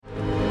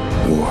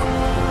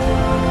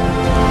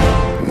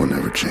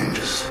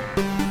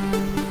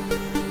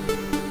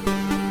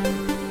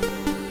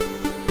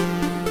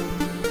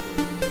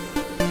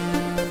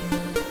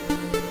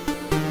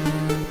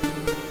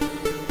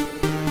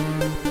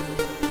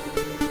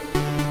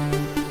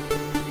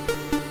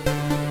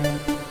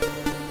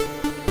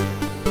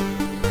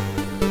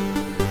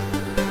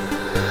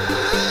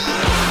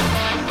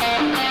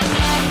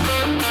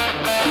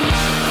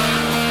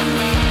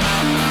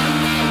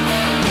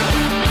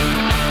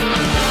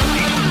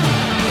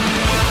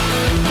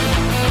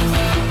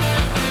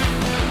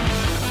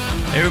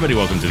everybody,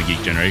 welcome to the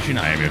Geek Generation.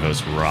 I am your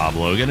host, Rob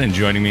Logan, and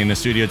joining me in the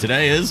studio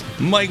today is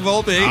Mike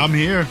Volpe. I'm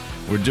here.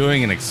 We're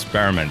doing an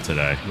experiment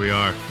today. We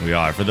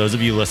are. For those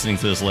of you listening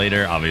to this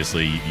later,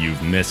 obviously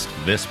you've missed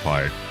this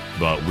part,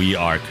 but we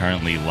are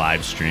currently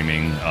live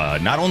streaming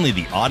not only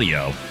the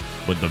audio,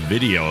 but the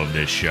video of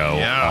this show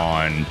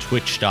on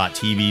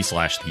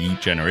twitch.tv/The Geek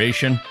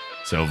Generation.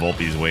 So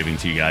Volpe's waving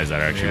to you guys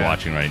that are actually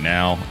watching right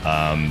now.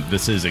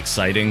 This is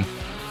exciting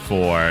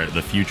for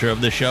the future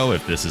of the show.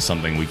 If this is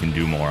something we can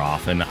do more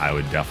often, I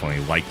would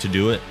definitely like to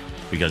do it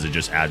because it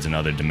just adds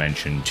another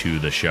dimension to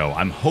the show.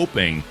 I'm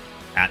hoping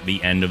at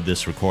the end of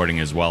this recording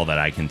as well that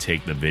I can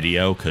take the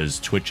video, because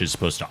Twitch is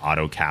supposed to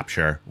auto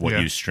capture what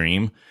you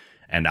stream,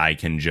 and I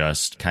can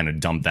just kind of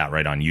dump that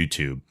right on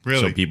YouTube. Really?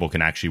 So people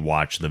can actually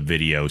watch the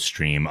video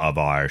stream of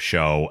our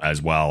show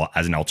as well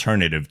as an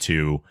alternative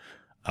to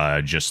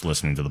just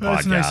listening to the podcast.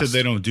 It's nice that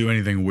they don't do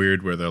anything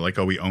weird where they're like,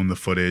 oh, we own the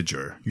footage,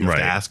 or you have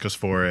to ask us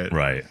for it.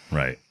 Right.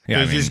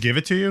 Yeah, they just give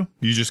it to you?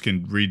 You just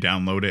can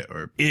re-download it?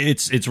 Or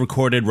It's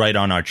recorded right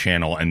on our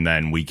channel, and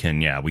then we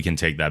can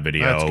take that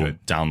video,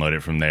 download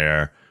it from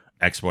there,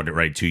 export it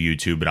right to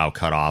YouTube, but I'll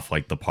cut off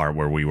like the part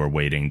where we were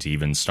waiting to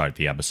even start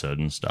the episode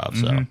and stuff.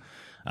 So,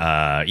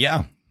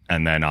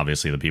 and then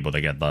obviously the people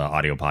that get the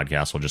audio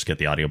podcast will just get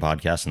the audio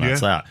podcast, and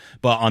that's that.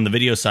 But on the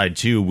video side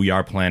too, we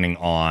are planning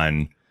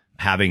on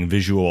having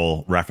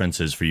visual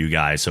references for you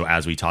guys. So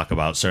as we talk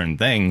about certain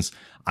things,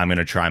 I'm going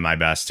to try my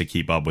best to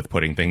keep up with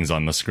putting things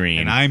on the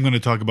screen. And I'm going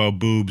to talk about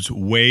boobs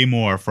way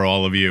more for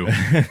all of you.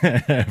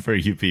 For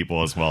you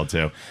people as well,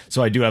 too.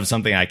 So I do have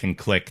something I can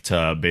click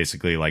to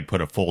basically like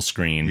put a full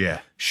screen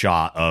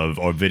shot of,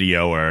 or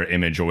video or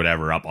image or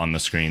whatever up on the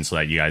screen so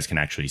that you guys can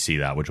actually see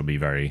that, which will be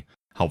very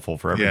helpful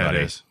for everybody.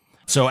 Yeah, it is.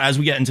 So as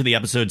we get into the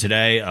episode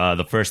today,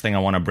 the first thing I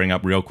want to bring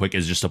up real quick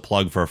is just a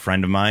plug for a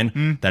friend of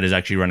mine that is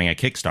actually running a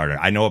Kickstarter.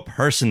 I know a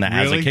person that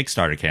has a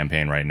Kickstarter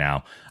campaign right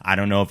now. I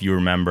don't know if you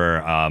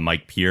remember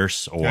Mike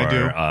Pierce, or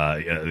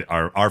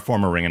our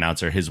former ring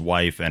announcer. His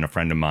wife and a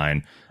friend of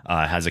mine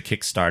has a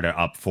Kickstarter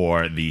up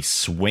for the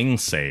Swing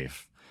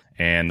Safe.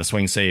 And the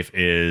Swing Safe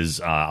is,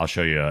 I'll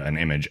show you an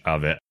image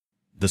of it.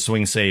 The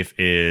Swing Safe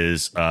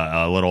is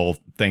a little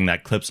thing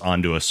that clips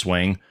onto a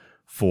swing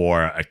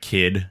for a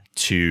kid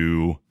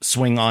to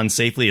swing on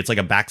safely. It's like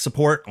a back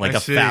support, like a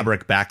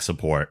fabric back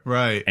support.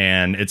 Right.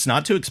 And it's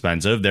not too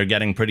expensive. They're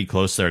getting pretty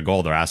close to their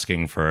goal. They're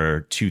asking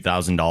for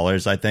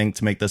 $2,000, I think,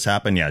 to make this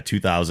happen. Yeah,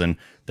 $2,000.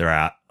 They're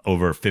at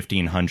over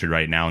 $1,500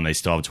 right now, and they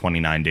still have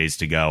 29 days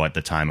to go at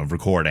the time of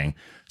recording.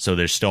 So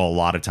there's still a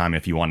lot of time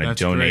if you want to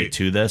donate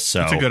to this. So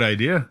that's a good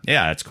idea.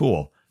 Yeah, it's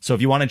cool. So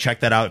if you want to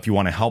check that out, if you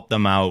want to help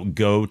them out,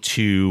 go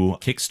to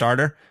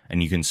Kickstarter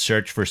and you can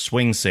search for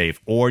Swing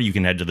Safe, or you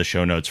can head to the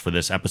show notes for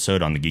this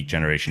episode on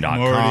thegeekgeneration.com.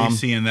 I'm already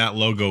seeing that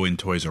logo in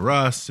Toys R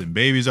Us and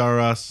Babies R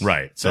Us.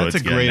 Right. So that's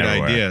a great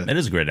idea. It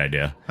is a great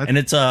idea. And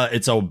it's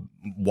a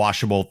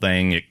washable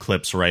thing. It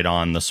clips right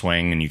on the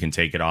swing and you can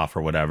take it off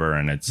or whatever.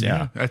 And it's,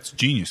 that's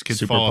genius. Kids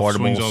super fall off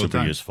portable, swings all the super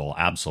time. useful.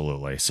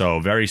 Absolutely. So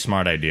very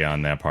smart idea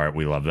on their part.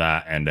 We love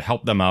that. And to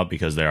help them out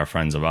because they are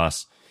friends of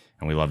us.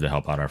 And we love to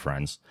help out our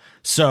friends.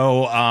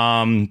 So,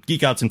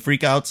 Geek Outs and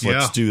Freak Outs.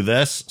 Let's do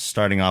this.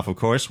 Starting off, of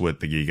course, with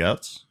the Geek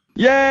Outs.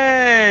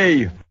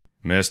 Yay!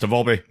 Mr.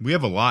 Volpe. We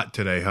have a lot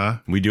today, huh?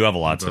 We do have a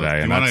lot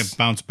today. Do you want to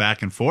bounce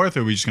back and forth,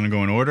 or are we just going to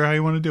go in order? How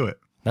you want to do it?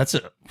 That's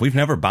it. We've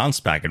never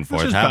bounced back and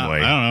forth, have we? I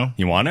don't know.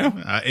 You want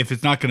to? If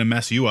it's not going to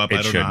mess you up,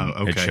 I don't know.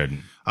 Okay. It shouldn't.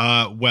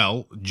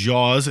 Well,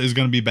 Jaws is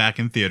going to be back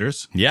in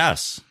theaters.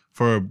 Yes.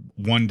 For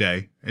one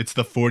day. It's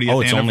the 40th anniversary. Oh,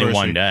 it's only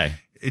one day.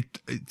 It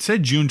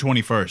said June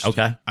 21st.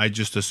 Okay. I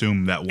just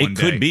assumed that one day. It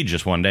could be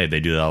just one day.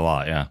 They do that a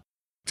lot, yeah.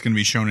 It's going to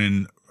be shown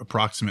in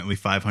approximately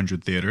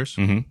 500 theaters.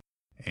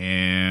 Mm-hmm.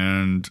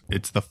 And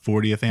it's the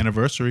 40th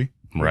anniversary,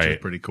 which is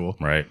pretty cool.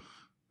 Right.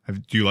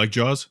 Do you like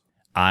Jaws?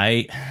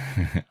 I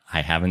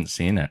haven't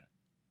seen it.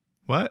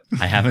 What?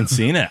 I haven't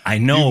seen it. I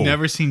know. You've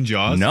never seen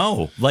Jaws?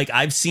 No. Like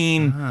I've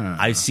seen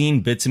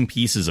bits and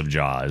pieces of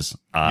Jaws.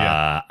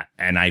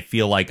 And I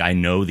feel like I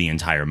know the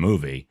entire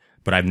movie,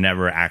 but I've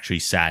never actually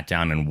sat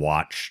down and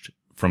watched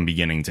from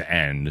beginning to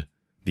end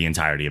the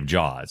entirety of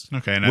Jaws.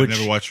 Okay, and I've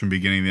never watched from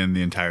beginning to end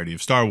the entirety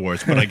of Star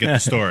Wars, but I get the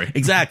story.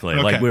 Exactly.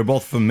 Okay. Like we're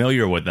both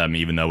familiar with them,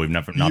 even though we've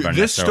not necessarily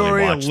this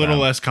story watched a little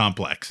them. less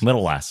complex.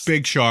 Little less.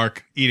 Big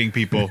shark eating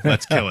people.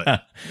 Let's kill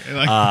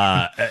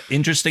it.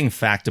 Interesting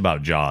fact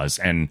about Jaws,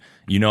 and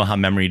you know how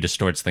memory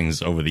distorts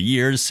things over the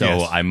years,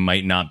 so I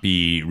might not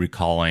be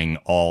recalling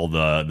all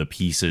the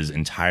pieces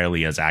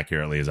entirely as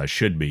accurately as I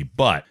should be,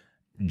 but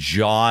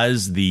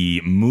Jaws,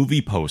 the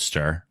movie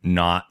poster,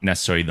 not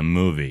necessarily the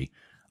movie,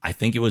 I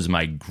think it was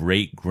my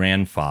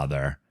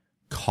great-grandfather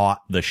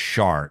caught the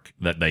shark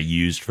that they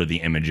used for the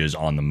images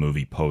on the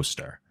movie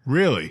poster.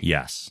 Really?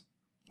 Yes.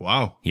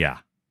 Wow. Yeah.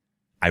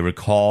 I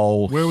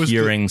recall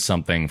hearing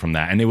something from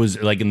that, and it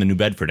was like in the New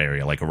Bedford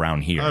area, like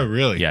around here. Oh,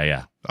 really?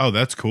 Yeah. Oh,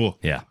 that's cool.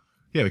 Yeah.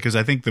 Yeah, because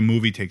I think the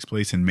movie takes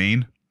place in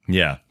Maine.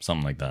 Yeah,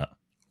 something like that.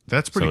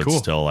 That's pretty So cool.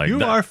 it's still like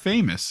you are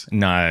famous.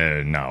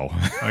 No.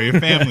 Oh, your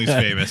family's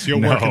famous. You're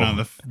No. working on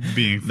the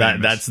being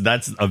famous.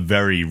 That's a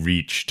very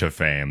reach to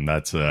fame.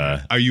 That's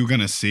Are you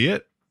gonna see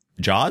it?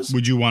 Jaws.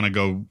 Would you want to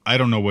go? I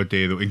don't know what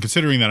day. And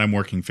considering that I'm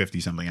working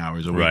 50-something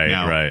hours a week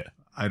now, Right.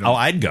 I don't. Oh,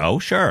 I'd go.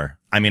 Sure.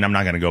 I mean, I'm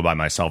not going to go by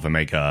myself and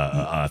make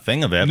a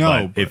thing of it.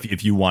 No, but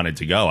if you wanted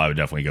to go, I would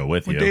definitely go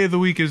with what you. day of the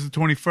week is the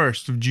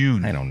 21st of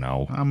June? I don't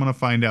know. I'm gonna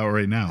find out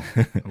right now.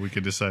 We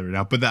could decide right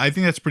now. But I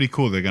think that's pretty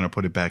cool. They're gonna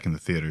put it back in the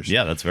theaters.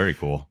 Yeah, that's very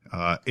cool.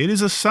 It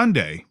is a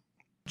Sunday,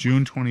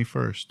 June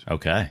 21st.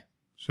 Okay.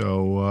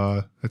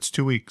 So that's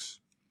 2 weeks.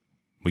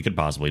 We could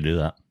possibly do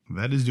that.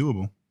 That is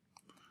doable.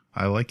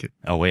 I like it.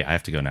 Oh, wait, I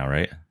have to go now,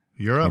 right?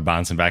 You're We're up.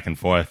 bouncing back and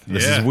forth.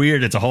 This Yeah. is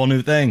weird. It's a whole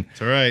new thing.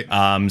 It's all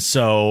right.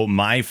 So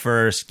my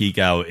first geek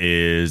out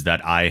is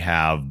that I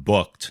have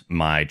booked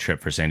my trip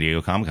for San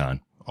Diego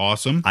Comic-Con.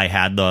 Awesome. I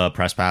had the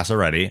press pass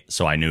already,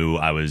 so I knew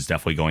I was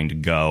definitely going to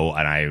go.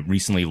 And I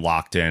recently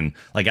locked in.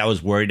 Like, I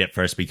was worried at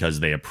first because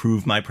they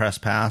approved my press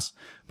pass,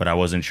 but I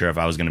wasn't sure if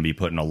I was going to be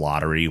put in a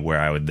lottery where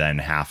I would then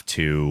have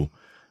to,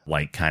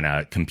 like, kind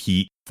of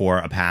compete for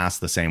a pass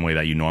the same way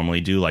that you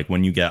normally do. Like,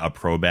 when you get a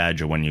pro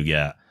badge or when you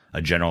get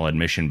a general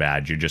admission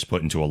badge, you're just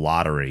put into a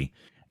lottery.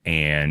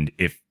 And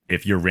if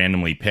you're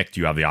randomly picked,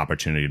 you have the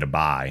opportunity to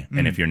buy.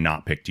 And if you're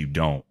not picked, you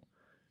don't.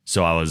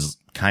 So I was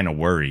kind of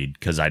worried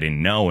because I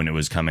didn't know, and it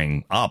was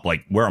coming up.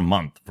 Like, we're a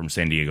month from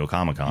San Diego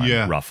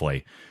Comic-Con,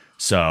 roughly.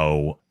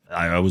 So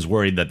I was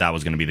worried that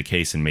was going to be the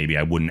case, and maybe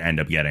I wouldn't end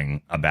up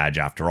getting a badge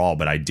after all.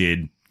 But I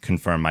did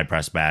confirm my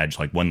press badge.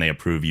 Like, when they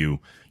approve you,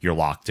 you're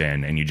locked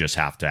in, and you just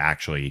have to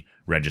actually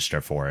register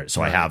for it.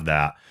 So I have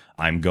that.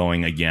 I'm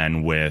going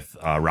again with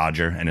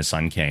Roger and his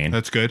son Kane.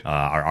 That's good.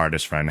 Our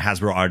artist friend,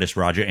 Hasbro artist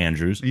Roger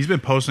Andrews. He's been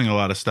posting a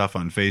lot of stuff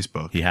on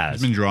Facebook. He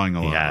has. He's been drawing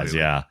a lot. He has, lately.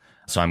 yeah.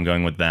 So I'm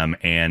going with them,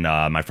 and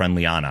my friend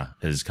Liana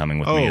is coming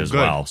with me as good.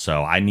 well.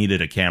 So I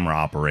needed a camera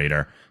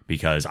operator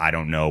because I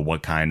don't know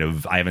what kind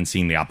of, I haven't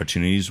seen the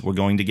opportunities we're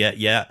going to get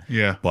yet.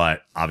 Yeah.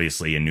 But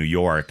obviously in New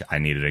York, I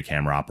needed a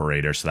camera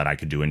operator so that I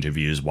could do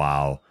interviews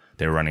while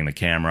they were running the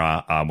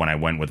camera. When I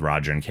went with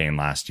Roger and Kane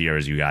last year,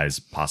 as you guys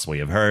possibly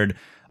have heard,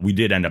 we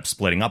did end up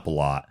splitting up a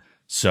lot.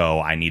 So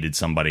I needed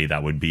somebody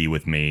that would be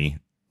with me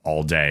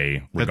all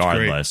day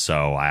regardless.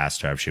 So I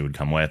asked her if she would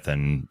come with,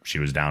 and she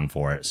was down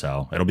for it.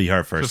 So it'll be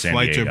her first San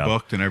flights Diego. are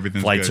booked and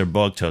everything's Flights good. are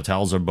booked,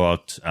 hotels are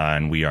booked,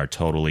 and we are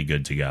totally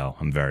good to go.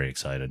 I'm very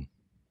excited.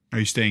 Are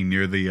you staying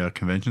near the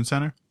convention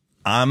center?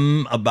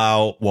 I'm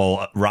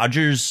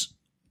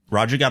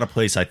Roger got a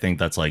place, I think,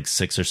 that's like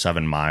 6 or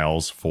 7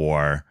 miles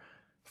for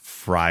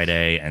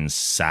Friday and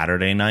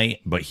Saturday night,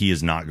 but he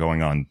is not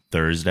going on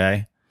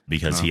Thursday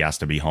because he has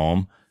to be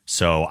home.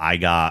 So I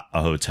got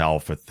a hotel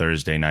for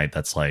Thursday night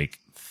that's like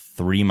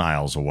 3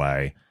 miles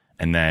away.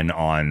 And then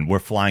we're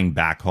flying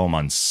back home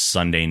on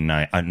Sunday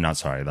night.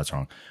 That's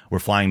wrong. We're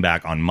flying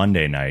back on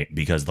Monday night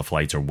because the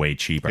flights are way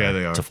cheaper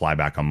to fly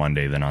back on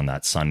Monday than on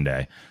that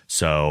Sunday.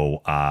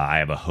 So I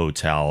have a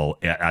hotel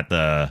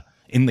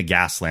in the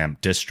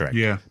Gaslamp district.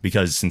 Yeah.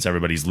 Because since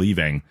everybody's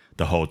leaving,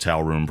 the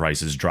hotel room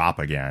prices drop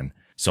again.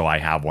 So I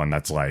have one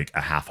that's like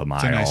a half a mile.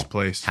 It's a nice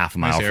place. Half a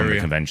mile Nice from the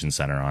area. convention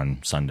center on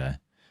Sunday.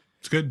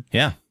 It's good.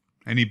 Yeah.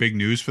 Any big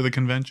news for the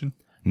convention?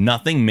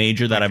 Nothing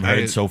major that I've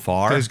heard so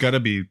far. There's got to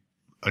be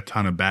a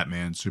ton of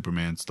Batman,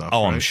 Superman stuff.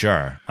 Oh, right?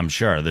 I'm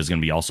sure. There's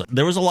going to be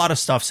there was a lot of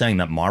stuff saying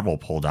that Marvel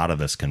pulled out of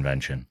this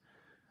convention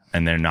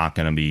and they're not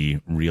going to be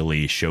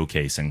really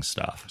showcasing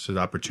stuff. So the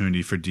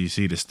opportunity for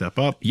DC to step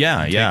up.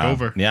 Yeah. Take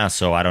over. Yeah.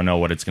 So I don't know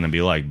what it's going to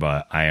be like,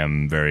 but I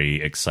am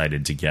very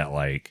excited to get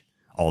like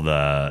all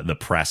the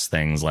press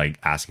things, like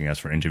asking us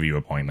for interview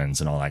appointments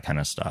and all that kind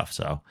of stuff.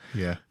 So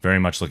Yeah. very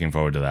much looking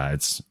forward to that.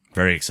 It's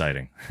very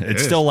exciting. It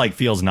is. still like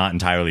feels not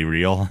entirely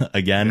real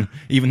again,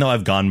 even though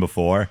I've gone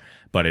before,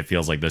 but it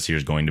feels like this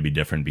year's going to be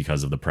different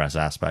because of the press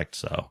aspect.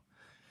 So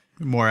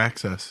More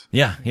access.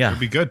 yeah. It'd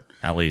be good.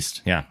 At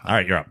least. Yeah. All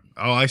right. You're up.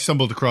 Oh, I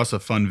stumbled across a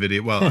fun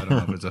video. Well, I don't know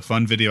if it's a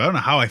fun video. I don't know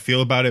how I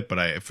feel about it,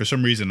 but for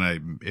some reason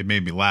it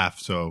made me laugh.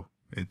 So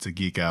it's a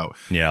geek out.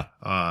 Yeah.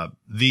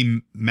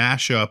 The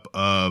mashup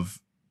of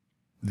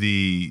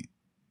the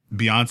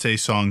Beyonce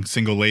song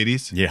Single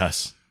Ladies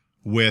Yes.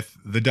 with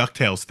the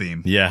DuckTales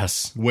theme,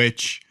 Yes.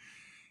 which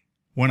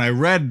when I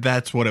read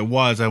that's what it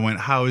was, I went,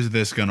 how is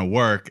this going to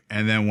work?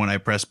 And then when I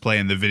pressed play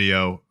in the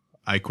video,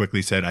 I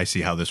quickly said, I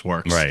see how this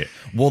works. Right.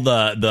 Well,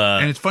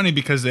 And it's funny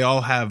because they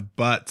all have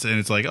butts and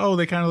it's like, oh,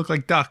 they kind of look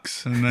like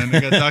ducks. And then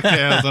they got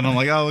DuckTales and I'm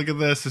like, oh, look at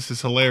this. This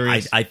is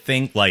hilarious. I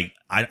think like,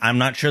 I'm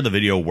not sure the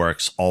video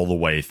works all the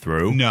way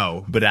through.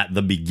 No. But at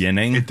the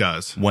beginning, It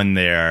does. When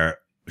they're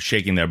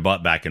shaking their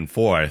butt back and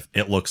forth,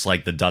 it looks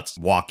like the ducks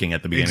walking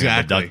at the beginning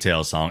of the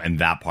DuckTales song, and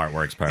that part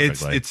works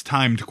perfectly. It's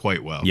timed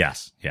quite well.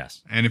 Yes.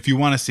 And if you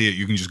want to see it,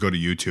 you can just go to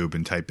YouTube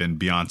and type in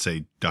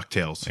Beyonce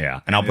DuckTales.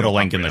 Yeah. And I'll put a it'll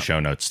link pop in right the up. show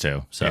notes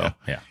too. So,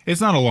 yeah.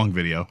 It's not a long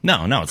video,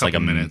 No, it's like a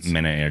Couple minutes.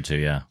 minute or two.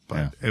 Yeah.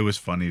 but it was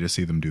funny to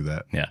see them do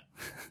that. Yeah.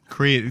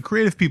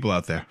 Creative people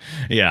out there.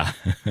 Yeah.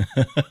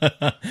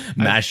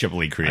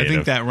 Mashuply creative. I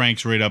think that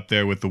ranks right up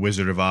there with The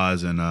Wizard of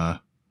Oz and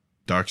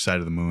Dark Side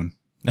of the Moon.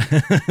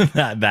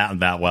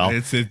 that well.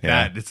 It's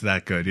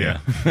that good. Yeah.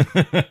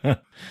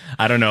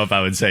 I don't know if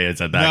I would say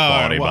it's at that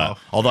quality, but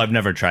although I've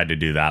never tried to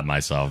do that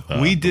myself.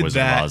 We did Wizard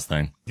that. of Oz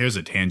thing. Here's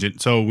a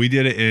tangent. So we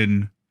did it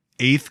in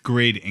 8th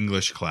grade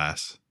English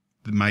class.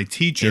 My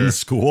teacher In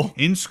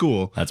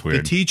school. That's weird.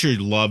 The teacher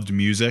loved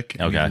music.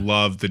 Okay. He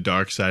loved the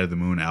Dark Side of the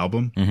Moon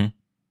album. Mm-hmm.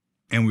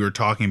 And we were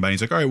talking about it.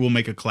 He's like, all right, we'll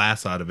make a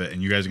class out of it.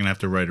 And you guys are going to have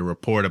to write a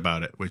report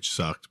about it, which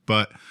sucked.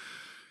 But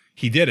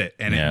he did it.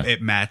 And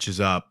it matches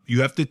up.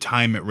 You have to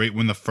time it right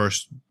when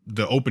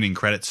the opening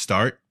credits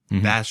start.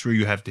 Mm-hmm. That's where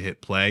you have to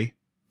hit play.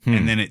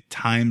 And then it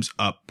times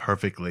up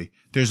perfectly.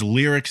 There's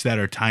lyrics that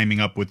are timing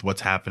up with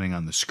what's happening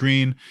on the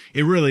screen.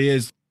 It really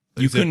is.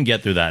 You couldn't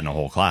get through that in a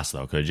whole class,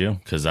 though, could you?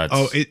 Because that's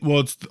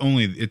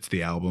it's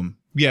the album.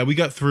 Yeah, we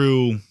got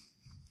through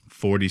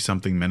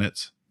 40-something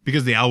minutes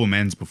because the album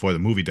ends before the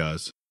movie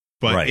does.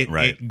 But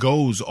it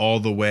goes all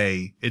the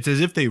way. It's as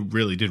if they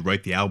really did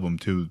write the album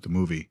to the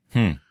movie.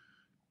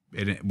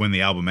 When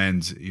the album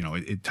ends,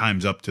 it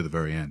times up to the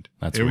very end.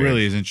 It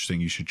really is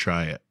interesting. You should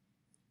try it.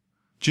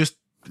 Just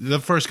the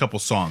first couple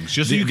songs.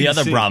 Just the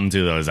other problem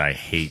too, though, is I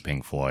hate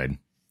Pink Floyd.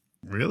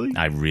 Really?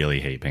 I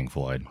really hate Pink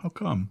Floyd. How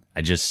come?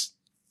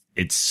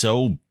 It's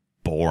so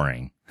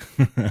boring.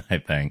 I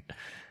think.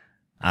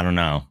 I don't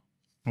know.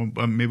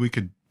 Well, maybe we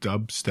could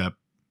dubstep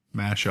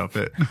mash up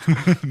it,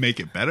 make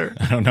it better.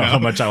 I don't know how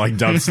much I like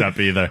dubstep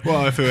either.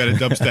 Well, if it had a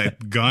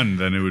dubstep gun,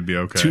 then it would be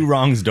okay. 2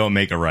 wrongs don't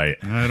make a right.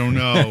 I don't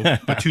know,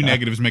 but 2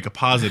 negatives make a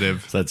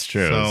positive. That's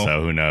true.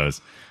 So who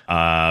knows?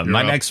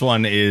 My next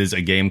one is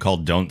a game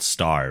called Don't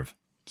Starve.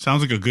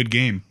 Sounds like a good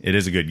game. It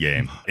is a good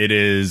game. It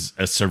is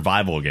a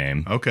survival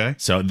game. Okay.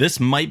 So this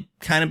might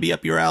kind of be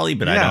up your alley,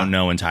 but I don't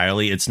know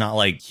entirely. It's not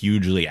like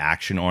hugely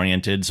action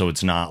oriented. So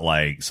it's not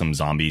like some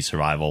zombie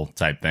survival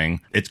type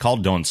thing. It's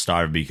called Don't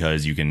Starve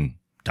because you can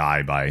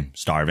die by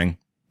starving,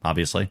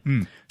 obviously.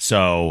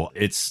 So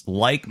it's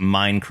like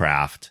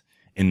Minecraft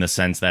in the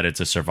sense that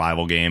it's a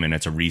survival game and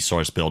it's a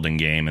resource building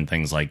game and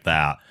things like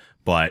that.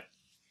 But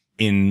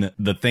in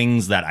the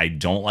things that I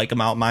don't like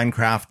about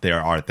Minecraft,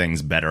 there are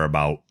things better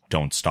about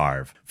Don't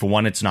Starve. For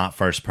one, it's not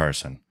first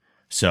person.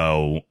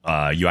 So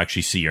you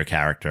actually see your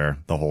character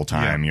the whole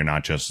time. You're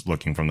not just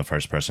looking from the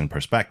first person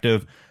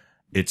perspective.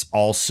 It's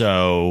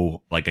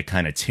also like a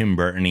kind of Tim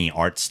Burton-y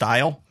art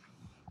style,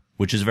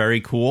 which is very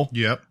cool.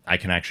 Yep. I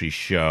can actually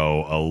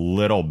show a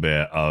little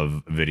bit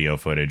of video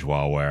footage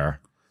while we're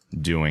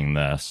doing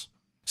this.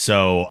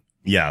 So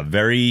yeah,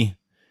 very,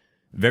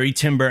 very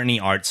Tim Burton-y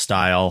art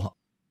style.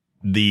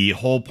 The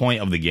whole point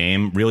of the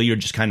game, really, you're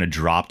just kind of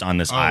dropped on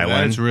this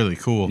island. That's really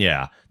cool.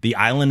 Yeah. The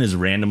island is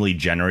randomly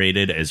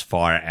generated as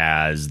far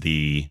as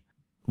the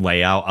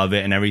layout of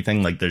it and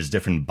everything. Like there's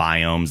different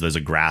biomes. There's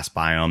a grass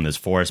biome, there's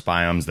forest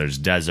biomes, there's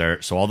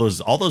desert. So all those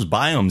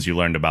biomes you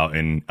learned about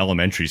in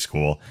elementary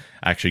school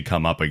actually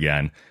come up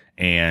again.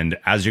 And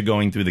as you're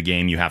going through the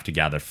game, you have to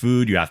gather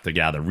food, you have to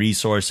gather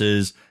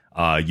resources,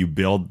 you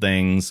build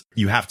things.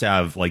 You have to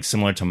have, like,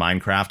 similar to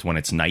Minecraft, when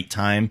it's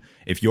nighttime,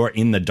 if you're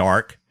in the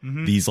dark,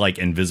 these like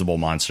invisible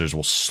monsters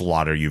will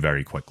slaughter you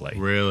very quickly.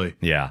 Really?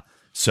 Yeah.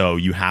 So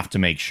you have to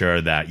make sure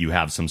that you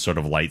have some sort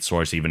of light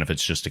source, even if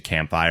it's just a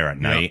campfire at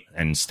night,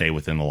 and stay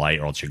within the light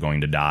or else you're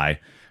going to die.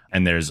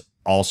 And there's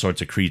all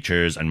sorts of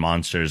creatures and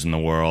monsters in the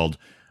world.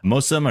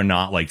 Most of them are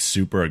not like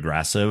super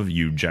aggressive.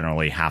 You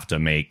generally have to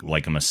make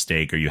like a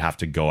mistake, or you have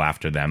to go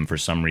after them for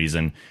some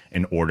reason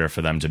in order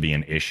for them to be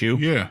an issue.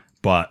 Yeah.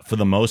 But for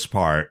the most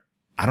part,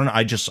 I don't know.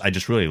 I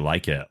just really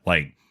like it.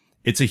 Like,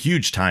 it's a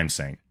huge time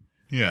sink.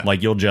 Yeah.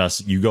 Like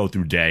you go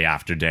through day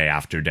after day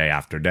after day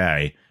after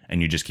day,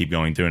 and you just keep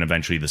going through, and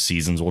eventually the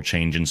seasons will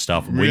change and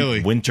stuff.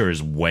 Really? Winter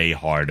is way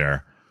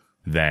harder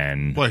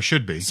than it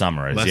should be.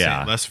 Summer is,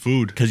 less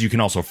food. Because you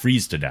can also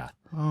freeze to death.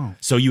 Oh.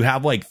 So you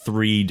have like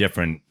 3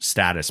 different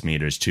status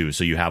meters too.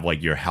 So you have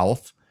like your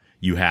health,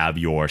 you have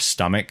your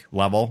stomach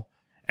level,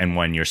 and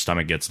when your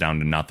stomach gets down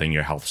to nothing,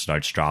 your health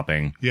starts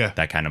dropping. Yeah.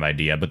 That kind of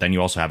idea. But then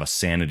you also have a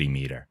sanity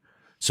meter.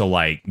 So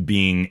like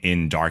being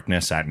in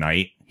darkness at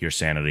night, your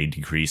sanity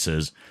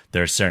decreases.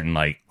 There are certain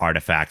like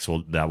artifacts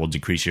that will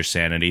decrease your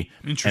sanity.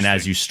 And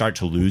as you start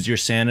to lose your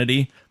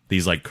sanity,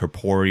 these like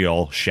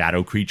corporeal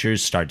shadow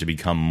creatures start to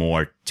become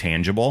more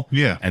tangible.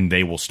 Yeah. And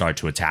they will start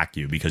to attack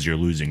you because you're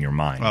losing your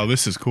mind. Oh,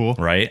 this is cool.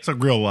 Right? It's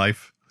like real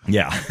life.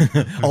 Yeah.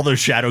 All those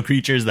shadow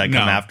creatures that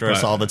come after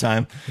us all the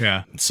time.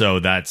 Yeah. So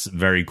that's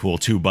very cool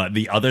too. But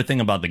the other thing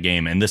about the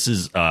game, and this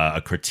is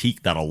a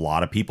critique that a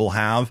lot of people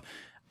have,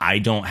 I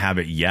don't have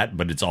it yet,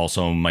 but it's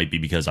also might be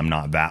because I'm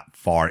not that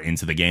far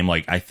into the game.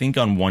 Like, I think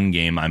on one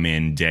game I'm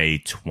in day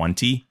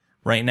 20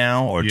 right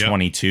now, or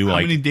 22.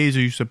 How many days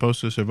are you supposed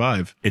to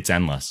survive? It's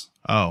endless.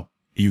 Oh.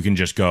 You can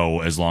just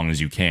go as long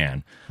as you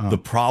can. Oh. The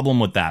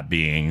problem with that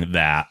being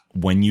that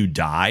when you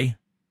die,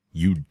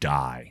 you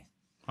die.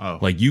 Oh.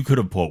 Like, you could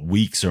have put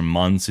weeks or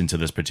months into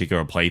this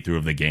particular playthrough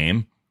of the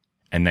game,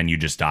 and then you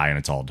just die and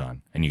it's all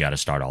done, and you got to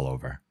start all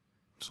over.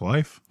 It's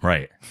life.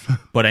 Right.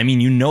 But I mean,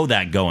 you know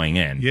that going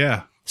in.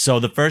 Yeah. So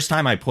the first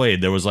time I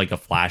played, there was like a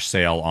flash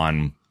sale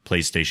on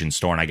PlayStation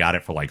Store, and I got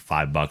it for like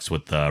 $5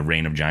 with the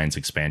Reign of Giants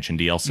expansion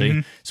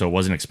DLC. So it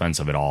wasn't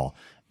expensive at all.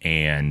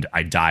 And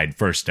I died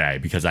first day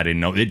because I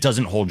didn't know. It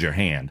doesn't hold your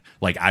hand.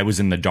 Like, I was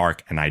in the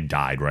dark and I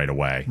died right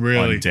away.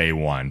 Really? On day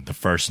one, the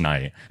first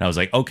night. And I was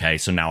like, okay,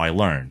 so now I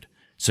learned.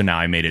 So now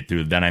I made it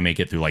through. Then I make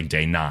it through like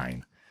day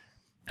 9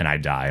 and I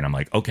die. And I'm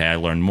like, okay, I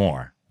learned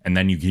more. And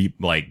then you keep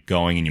like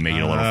going and you make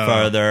it a little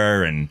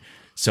further. And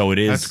so it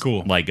is That's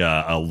cool. Like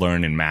a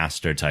learn and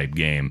master type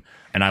game.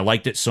 And I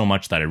liked it so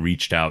much that I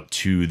reached out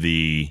to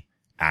the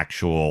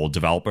actual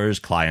developers,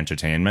 Klei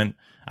Entertainment.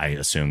 I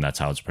assume that's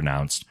how it's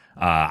pronounced.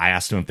 I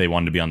asked them if they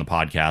wanted to be on the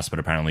podcast, but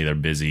apparently they're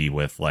busy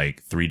with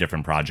like 3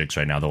 different projects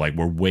right now. They're like,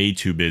 we're way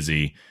too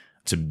busy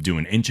to do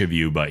an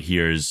interview, but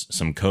here's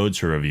some codes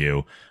to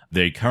review.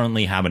 They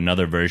currently have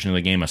another version of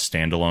the game, a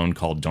standalone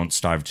called Don't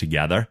Starve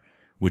Together,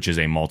 which is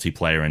a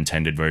multiplayer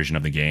intended version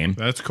of the game.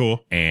 That's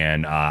cool.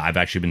 And I've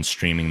actually been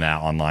streaming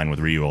that online with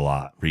Ryu a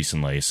lot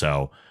recently.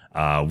 So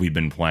we've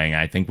been playing.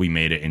 I think we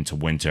made it into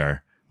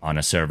winter on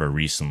a server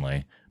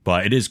recently.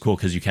 But it is cool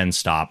because you can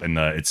stop and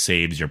it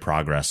saves your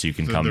progress, so you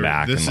can come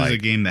back. This and is a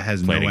game that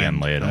has play no it again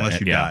end later unless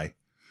you die.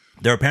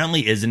 There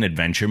apparently is an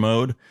adventure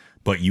mode,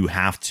 but you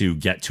have to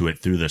get to it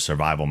through the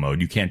survival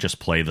mode. You can't just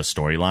play the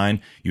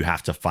storyline. You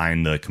have to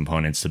find the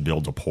components to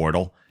build a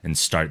portal and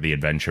start the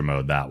adventure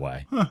mode that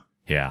way. Huh.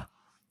 Yeah.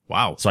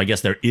 Wow. So I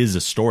guess there is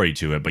a story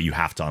to it, but you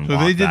have to unlock.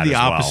 So they did that the as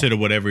well. opposite of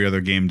what every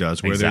other game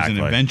does, where there's an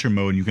adventure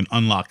mode and you can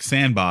unlock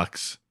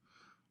sandbox.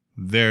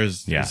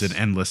 There's an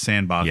endless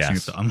sandbox and you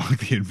have to unlock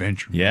the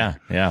adventure mode.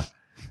 Yeah.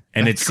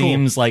 And it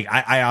seems like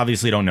I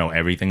obviously don't know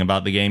everything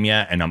about the game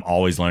yet, and I'm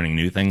always learning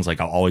new things. Like,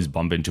 I'll always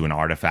bump into an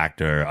artifact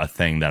or a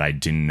thing that I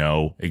didn't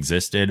know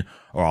existed,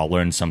 or I'll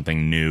learn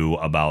something new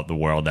about the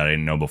world that I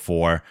didn't know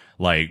before.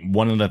 Like,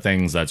 one of the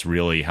things that's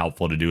really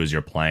helpful to do as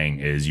you're playing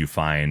is you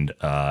find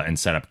and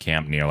set up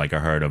camp near like a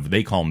herd of,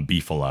 they call them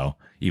beefalo,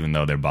 even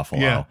though they're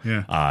buffalo.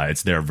 Yeah.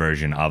 It's their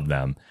version of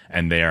them,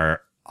 and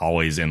they're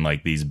always in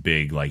like these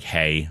big like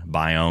hay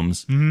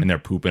biomes, and they're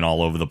pooping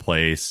all over the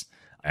place.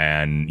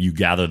 And you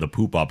gather the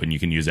poop up and you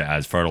can use it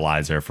as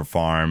fertilizer for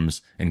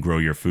farms and grow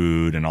your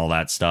food and all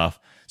that stuff.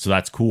 So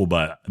that's cool.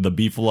 But the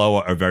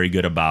beefalo are very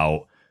good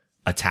about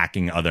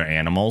attacking other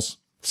animals.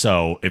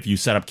 So if you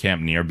set up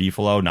camp near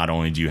beefalo, not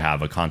only do you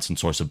have a constant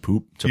source of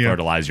poop to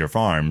fertilize your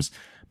farms,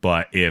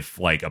 but if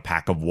like a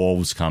pack of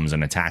wolves comes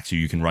and attacks you,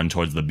 you can run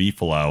towards the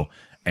beefalo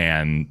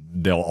and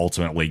they'll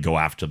ultimately go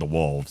after the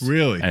wolves.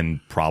 Really? And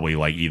probably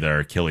like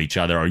either kill each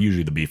other, or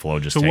usually the beefalo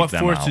just take them out.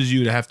 So what forces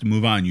you to have to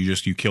move on? You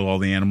kill all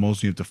the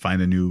animals, you have to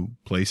find a new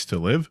place to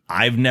live?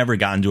 I've never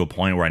gotten to a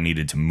point where I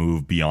needed to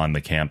move beyond the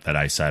camp that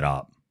I set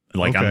up.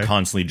 Like, I'm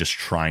constantly just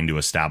trying to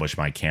establish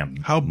my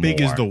camp. How big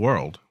is the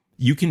world?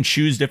 You can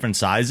choose different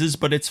sizes,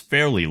 but it's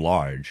fairly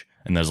large.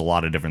 And there's a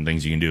lot of different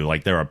things you can do.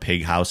 Like, there are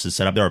pig houses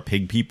set up. There are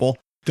pig people.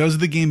 Does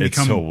the game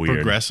become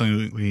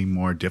progressively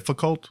more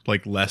difficult?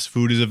 Like, less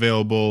food is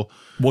available?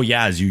 Well,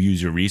 yeah, as you use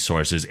your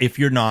resources. If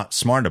you're not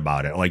smart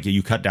about it, like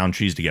you cut down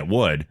trees to get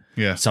wood,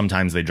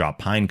 sometimes they drop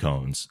pine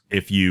cones.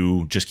 If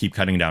you just keep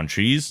cutting down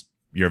trees,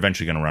 you're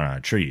eventually going to run out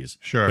of trees.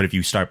 Sure. But if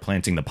you start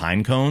planting the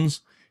pine cones...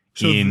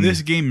 So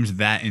this game is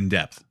that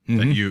in-depth?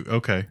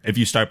 That If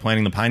you start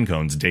planting the pine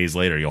cones, days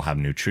later, you'll have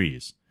new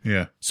trees.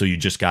 Yeah. So you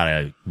just got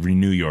to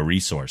renew your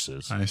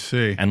resources. I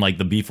see. And like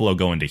the beefalo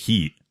go into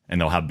heat,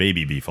 and they'll have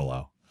baby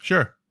beefalo.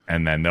 Sure.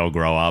 And then they'll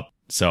grow up.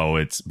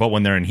 But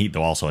when they're in heat,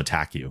 they'll also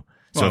attack you.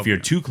 So if you're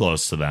too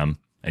close to them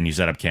and you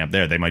set up camp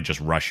there, they might just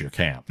rush your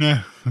camp.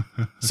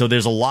 So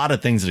there's a lot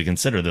of things to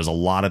consider. There's a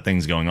lot of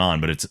things going on,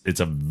 but it's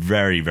a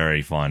very,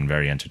 very fun,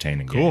 very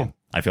entertaining game.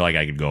 I feel like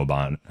I could go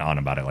on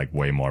about it like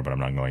way more, but I'm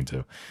not going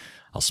to.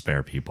 I'll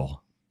spare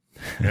people.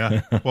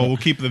 Yeah. Well, we'll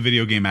keep the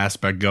video game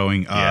aspect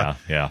going.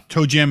 Yeah.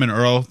 Toe Jam and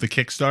Earl, the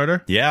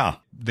Kickstarter. Yeah.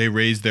 They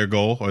raised their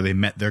goal, or they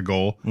met their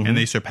goal, and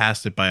they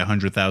surpassed it by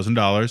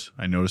 $100,000.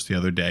 I noticed the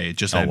other day. It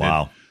just ended.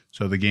 Wow.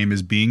 So the game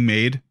is being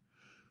made.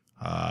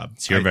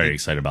 So you're very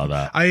excited about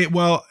that.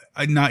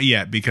 Not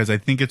yet, because I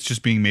think it's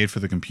just being made for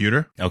the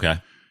computer.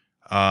 Okay.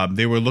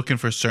 They were looking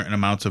for certain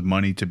amounts of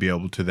money to be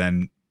able to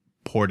then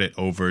port it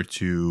over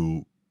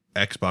to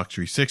Xbox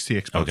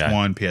 360, Xbox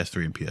One,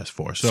 PS3, and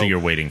PS4. So you're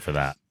waiting for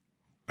that.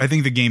 I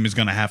think the game is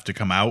going to have to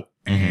come out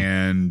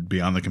and be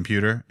on the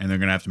computer, and they're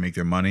going to have to make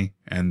their money,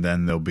 and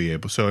then they'll be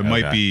able. So it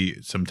might be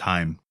some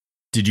time.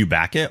 Did you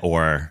back it,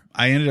 or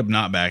I ended up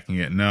not backing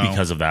it? No,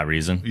 because of that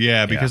reason.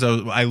 Yeah, because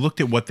I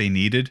looked at what they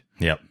needed.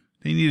 Yep,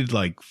 they needed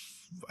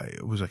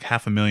it was like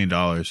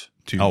 $500,000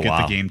 to get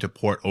the game to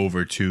port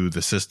over to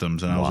the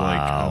systems, and I was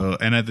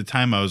like, and at the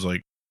time I was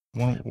like.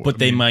 But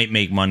they might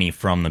make money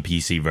from the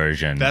PC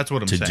version. That's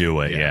what I'm saying. To do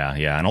it,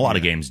 yeah. And a lot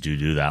of games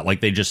do that.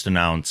 Like, they just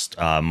announced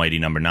Mighty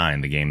Number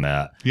 9, the game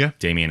that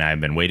Damien and I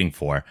have been waiting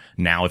for.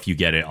 Now, if you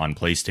get it on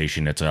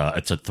PlayStation, it's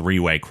a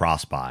 3-way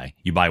cross-buy.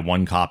 You buy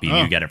one copy, and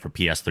you get it for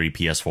PS3,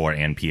 PS4,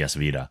 and PS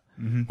Vita,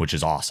 which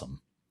is awesome.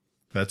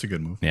 That's a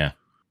good move. Yeah.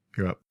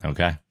 You're up.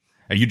 Okay.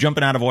 Are you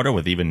jumping out of order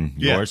with even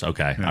yours?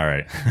 Okay. All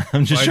right.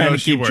 I'm just trying to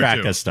keep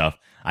track of stuff.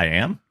 I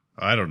am?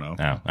 I don't know.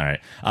 Oh, all right.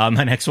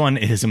 My next one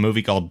is a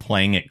movie called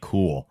Playing It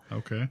Cool.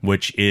 Okay.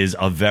 Which is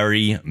a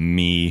very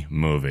me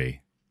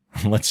movie.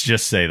 Let's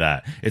just say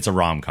that. It's a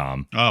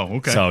rom-com. Oh,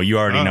 okay. So you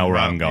already know where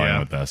I'm going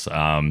with this.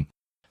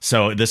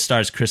 So this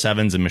stars Chris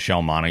Evans and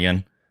Michelle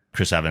Monaghan.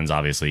 Chris Evans,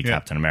 obviously,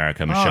 Captain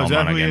America. Michelle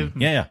Monaghan.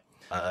 Yeah.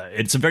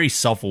 It's a very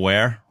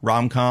self-aware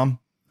rom-com,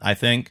 I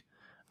think.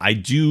 I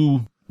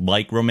do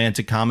like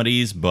romantic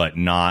comedies, but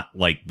not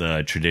like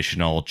the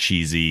traditional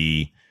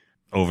cheesy,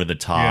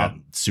 over-the-top,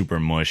 super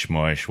mush,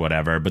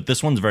 whatever. But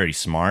this one's very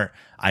smart.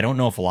 I don't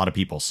know if a lot of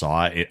people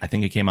saw it. I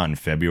think it came out in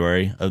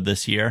February of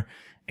this year,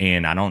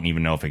 and I don't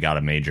even know if it got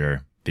a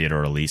major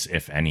theater release,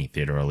 if any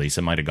theater release.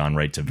 It might have gone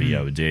right to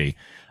VOD.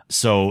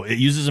 So it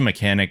uses a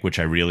mechanic which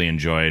I really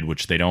enjoyed,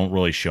 which they don't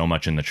really show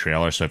much in the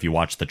trailer. So if you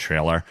watch the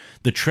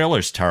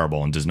trailer's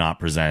terrible and does not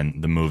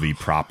present the movie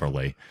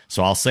properly.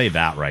 So I'll say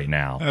that right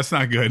now. That's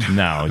not good.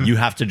 No, you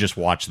have to just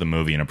watch the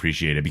movie and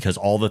appreciate it, because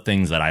all the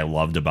things that I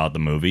loved about the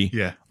movie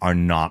are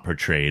not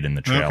portrayed in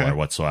the trailer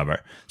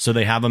whatsoever. So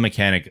they have a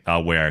mechanic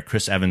where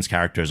Chris Evans'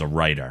 character is a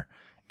writer.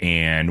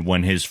 And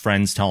when his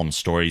friends tell him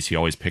stories, he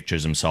always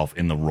pictures himself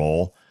in the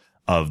role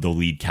of the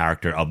lead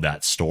character of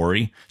that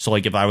story. So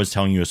like if I was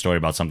telling you a story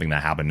about something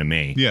that happened to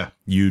me,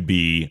 you'd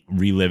be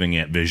reliving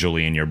it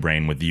visually in your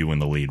brain with you in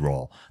the lead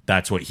role.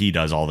 That's what he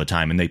does all the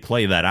time. And they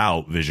play that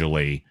out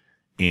visually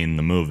in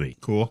the movie.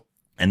 Cool.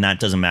 And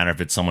that doesn't matter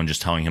if it's someone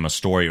just telling him a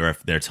story or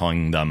if they're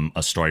telling them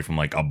a story from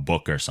like a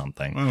book or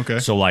something. Okay.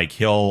 So like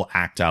he'll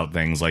act out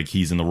things like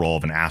he's in the role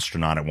of an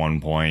astronaut at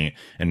one point,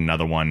 and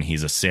another one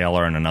he's a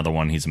sailor, and another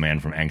one he's a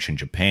man from ancient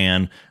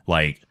Japan.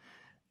 Like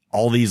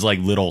all these like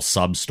little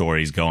sub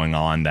stories going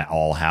on that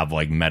all have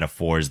like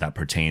metaphors that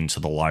pertain to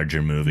the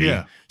larger movie.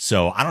 Yeah.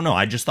 So I don't know.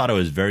 I just thought it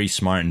was very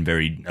smart and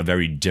a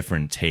very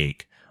different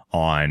take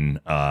on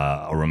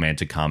a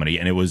romantic comedy.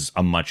 And it was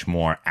a much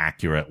more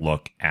accurate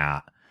look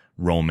at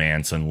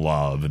romance and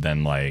love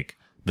than like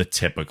the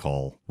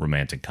typical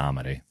romantic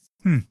comedy.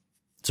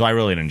 So I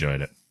really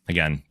enjoyed it.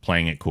 Again,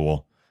 Playing It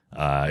Cool.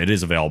 It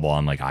is available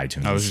on like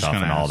iTunes and stuff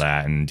and all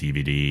that, and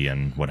DVD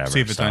and whatever. See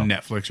if it's on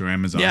Netflix or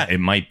Amazon. Yeah, it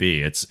might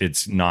be.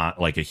 It's not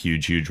like a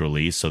huge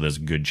release, so there's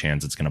a good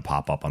chance it's going to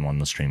pop up on one of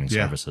the streaming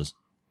services.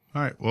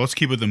 All right. Well, let's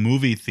keep with the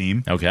movie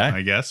theme. Okay.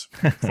 I guess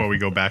before we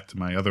go back to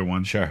my other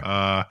one.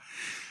 Sure.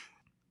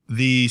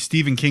 The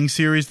Stephen King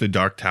series, The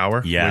Dark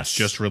Tower, yes, which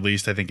just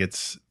released. I think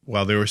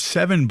there were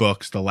 7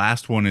 books. The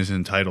last one is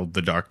entitled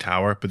The Dark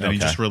Tower, but then he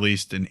just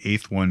released an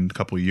 8th one a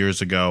couple of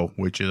years ago,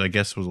 which I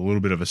guess was a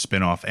little bit of a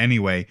spinoff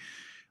anyway.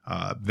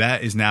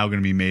 That is now going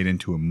to be made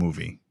into a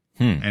movie.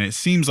 And it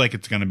seems like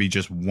it's going to be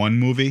just one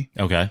movie.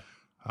 Okay.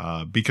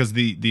 Because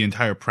the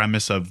entire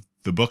premise of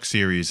the book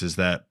series is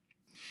that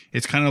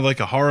it's kind of like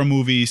a horror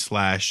movie /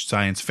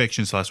 science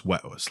fiction /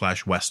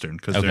 Western.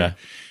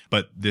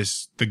 But the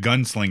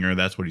gunslinger,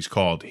 that's what he's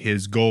called.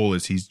 His goal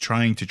is he's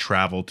trying to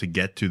travel to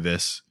get to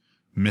this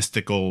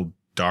mystical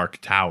dark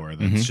tower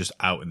that's just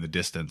out in the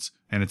distance.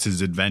 And it's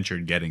his adventure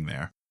getting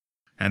there.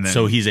 And then,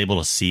 so he's able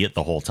to see it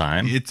the whole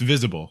time? It's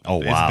visible. Oh,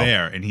 wow. It's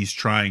there. And he's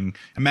trying.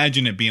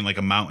 Imagine it being like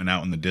a mountain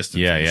out in the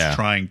distance. Yeah, he's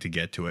trying to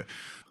get to it.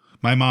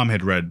 My mom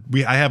had read.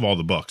 I have all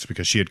the books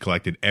because she had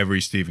collected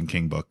every Stephen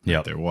King book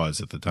that there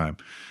was at the time.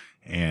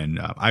 And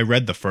I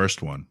read the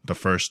first one, the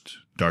first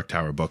Dark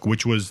Tower book,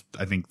 which was,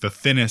 I think, the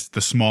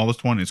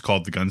smallest one. It's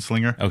called The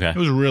Gunslinger. Okay. It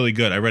was really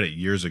good. I read it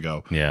years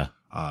ago. Yeah.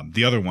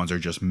 The other ones are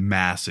just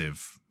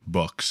massive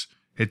books.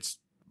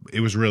 It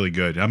was really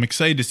good. I'm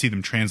excited to see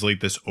them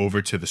translate this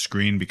over to the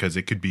screen because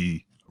it could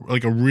be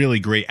like a really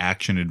great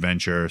action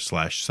adventure /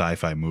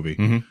 sci-fi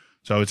movie.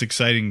 So it's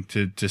exciting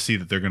to see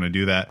that they're going to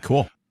do that.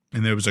 Cool.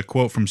 And there was a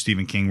quote from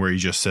Stephen King where he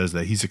just says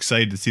that he's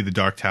excited to see the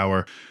Dark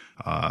Tower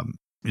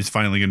is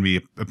finally going to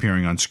be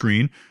appearing on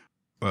screen.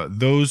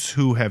 Those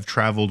who have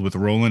traveled with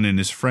Roland and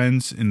his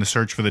friends in the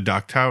search for the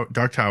Dark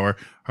Tower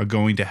are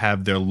going to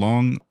have their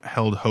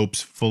long-held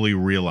hopes fully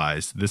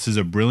realized. This is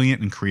a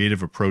brilliant and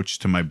creative approach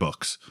to my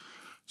books.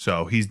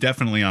 So he's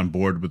definitely on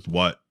board with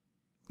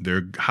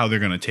how they're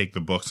going to take the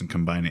books and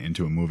combine it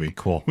into a movie.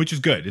 Cool. Which is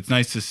good. It's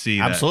nice to see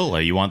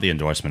Absolutely. You want the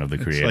endorsement of the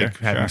creator. It's like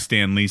having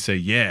Stan Lee say,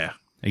 yeah.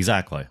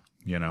 Exactly.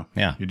 Yeah.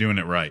 You're doing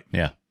it right.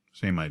 Yeah.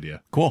 Same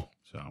idea. Cool.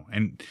 So,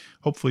 and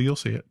hopefully you'll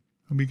see it.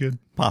 It'll be good.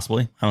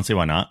 Possibly. I don't see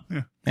why not.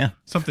 Yeah.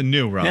 Something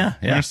new, Rob. Yeah.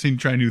 We're going to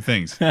try new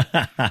things.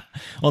 Well,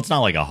 it's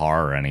not like a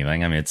horror or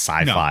anything. I mean, it's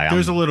sci-fi. No,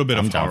 there's a little bit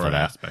of horror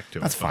aspect to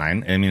it. That's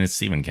fine. I mean, it's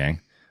Stephen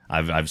King.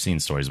 I've seen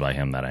stories by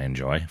him that I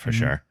enjoy for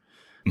sure.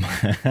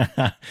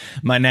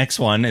 My next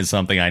one is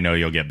something I know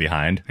you'll get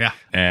behind. Yeah.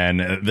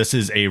 And this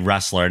is a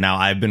wrestler. Now,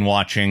 I've been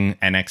watching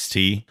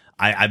NXT.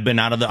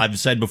 I've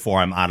said before,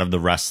 I'm out of the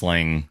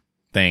wrestling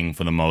thing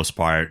for the most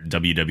part.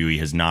 WWE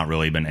has not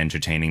really been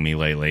entertaining me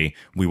lately.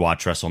 We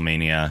watch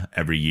WrestleMania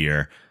every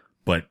year.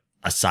 But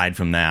aside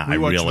from that, we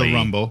watch the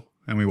Rumble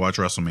and we watch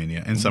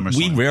WrestleMania and SummerSlam.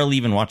 We rarely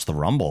even watch the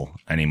Rumble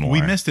anymore.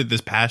 We missed it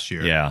this past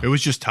year. Yeah. It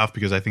was just tough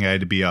because I think I had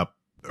to be up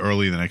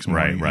early the next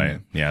morning. Right.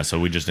 Yeah, so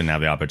we just didn't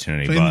have the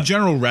opportunity. But in the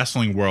general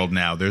wrestling world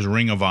now, there's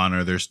Ring of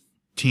Honor, there's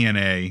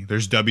TNA,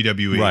 there's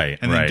WWE. Right.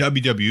 And then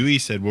WWE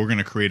said, we're going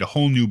to create a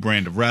whole new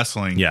brand of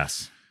wrestling.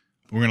 Yes.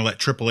 We're going to let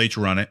Triple H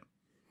run it.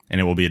 And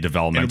it will be a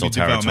developmental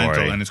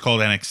territory. And it's called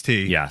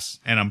NXT. Yes.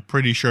 And I'm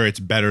pretty sure it's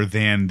better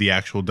than the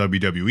actual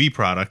WWE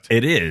product.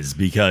 It is,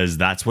 because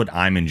that's what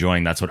I'm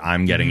enjoying. That's what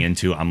I'm getting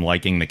into. I'm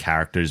liking the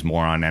characters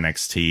more on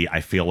NXT. I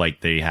feel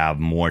like they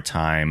have more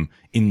time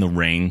in the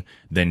ring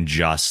than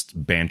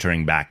just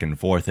bantering back and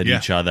forth at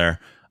each other.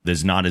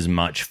 There's not as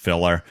much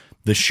filler.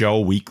 The show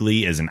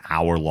weekly is an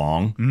hour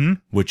long,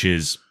 which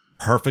is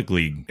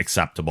perfectly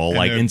acceptable. And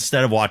like,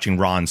 instead of watching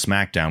Raw and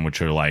SmackDown,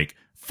 which are like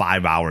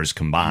 5 hours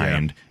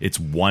combined, it's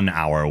 1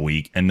 hour a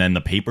week, and then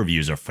the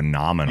pay-per-views are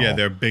phenomenal. Yeah,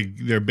 they're big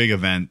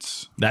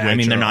events. I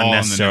mean, they're not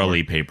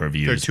necessarily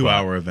pay-per-views. They're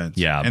 2-hour events.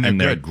 Yeah, and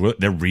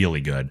they're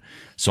really good.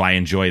 So I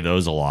enjoy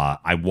those a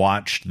lot. I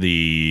watched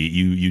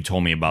you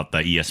told me about the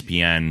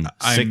ESPN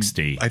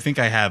 60. I think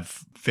I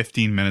have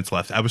 15 minutes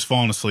left. I was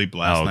falling asleep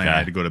last night. I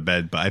had to go to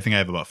bed, but I think I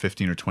have about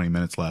 15 or 20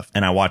 minutes left.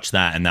 And I watched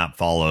that, and that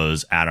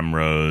follows Adam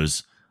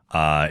Rose.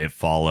 It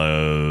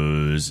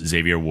follows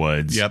Xavier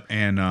Woods. Yep,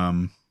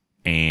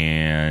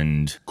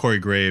 and Corey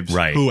Graves,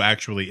 who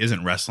actually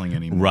isn't wrestling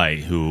anymore. Right,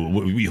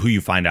 who you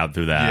find out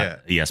through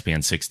that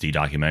ESPN 60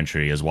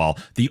 documentary as well.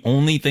 The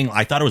only thing,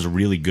 I thought it was a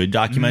really good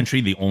documentary.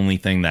 The only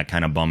thing that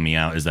kind of bummed me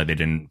out is that they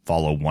didn't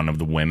follow one of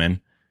the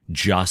women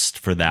just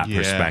for that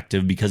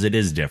perspective, because it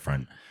is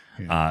different.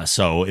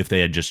 So if they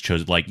had just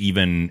chosen, like,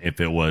 even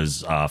if it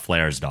was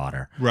Flair's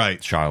daughter,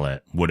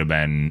 Charlotte, would have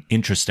been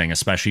interesting,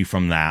 especially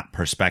from that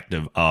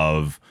perspective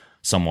of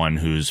someone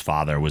whose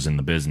father was in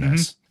the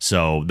business.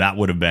 So that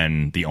would have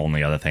been the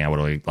only other thing I would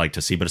have liked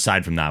to see. But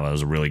aside from that, it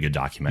was a really good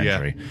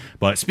documentary.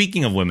 But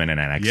speaking of women in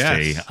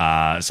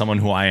NXT, someone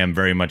who I am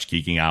very much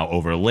geeking out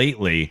over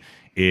lately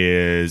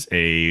is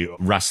a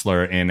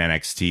wrestler in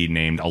NXT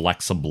named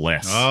Alexa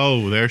Bliss.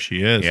 Oh, there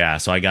she is. Yeah,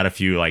 so I got a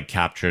few like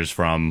captures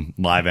from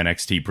live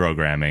NXT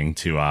programming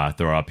to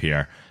throw up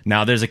here.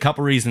 Now, there's a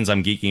couple reasons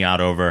I'm geeking out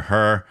over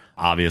her.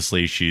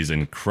 Obviously, she's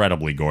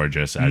incredibly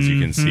gorgeous, as you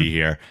can see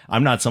here.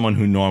 I'm not someone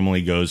who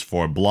normally goes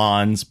for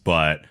blondes,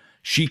 but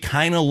she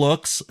kind of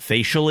looks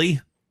facially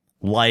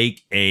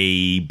like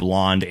a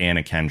blonde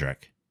Anna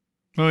Kendrick.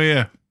 Oh,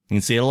 yeah. You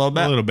can see it a little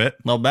bit? A little bit.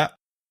 A little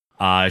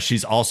bit.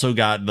 She's also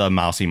got the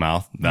mousy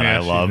mouth that I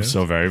love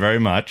so very, very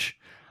much.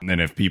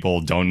 And if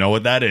people don't know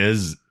what that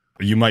is,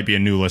 you might be a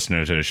new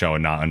listener to the show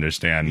and not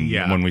understand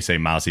when we say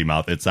mousy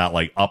mouth. It's that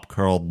like up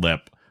curled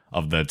lip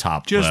of the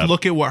top Just lip.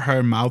 Look at what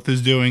her mouth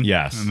is doing.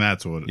 Yes. And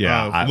that's what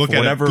look for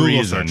whatever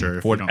reason.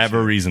 For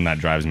whatever reason that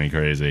drives me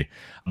crazy.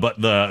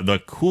 But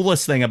the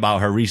coolest thing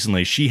about her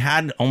recently, she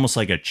had almost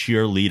like a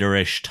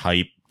cheerleader-ish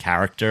type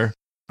character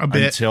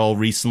until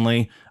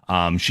recently.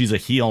 She's a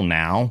heel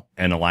now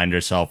and aligned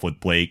herself with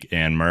Blake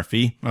and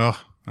Murphy. Oh,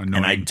 annoying.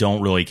 And I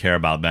don't really care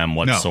about them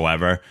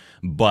whatsoever. No.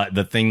 But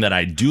the thing that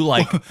I do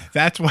like... Well,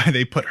 that's why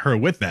they put her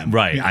with them.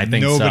 Right, I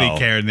think Nobody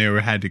cared, and they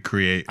had to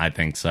create... I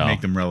think so. Make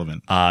them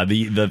relevant.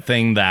 The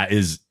thing that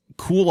is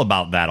cool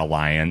about that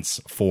alliance,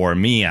 for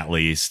me at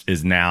least,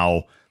 is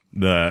now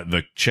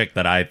the chick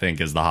that I think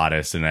is the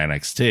hottest in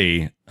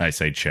NXT. I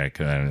say chick.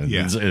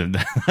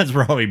 That's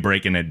probably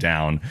breaking it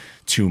down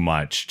too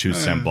much, too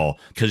simple,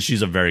 because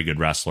she's a very good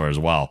wrestler as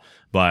well.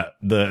 But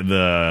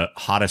the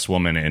hottest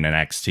woman in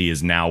NXT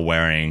is now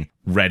wearing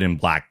red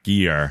and black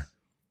gear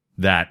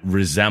that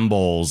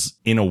resembles,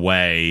 in a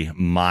way,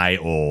 my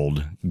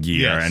old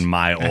gear and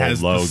my old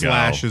has logo. The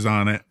slashes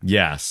on it.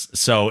 Yes.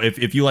 So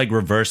if you like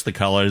reverse the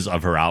colors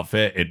of her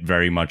outfit, it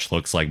very much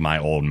looks like my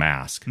old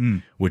mask,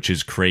 which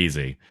is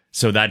crazy.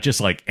 So that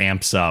just like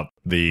amps up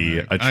the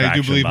attraction. I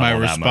do believe my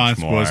response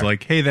was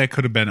like, hey, that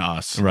could have been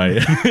us. Right.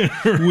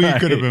 We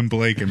could have been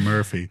Blake and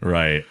Murphy.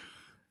 Right.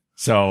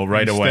 So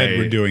Instead, away,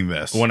 we're doing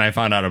this. When I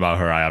found out about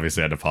her, I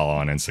obviously had to follow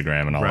on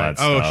Instagram and all that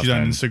stuff. Oh, she's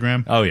on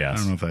Instagram? Oh, yes. I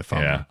don't know if I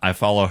follow her. I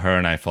follow her,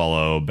 and I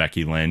follow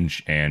Becky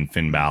Lynch and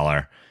Finn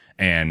Balor.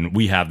 And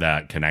we have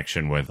that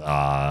connection with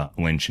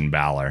Lynch and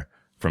Balor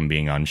from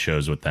being on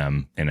shows with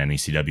them in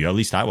NECW. At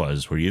least I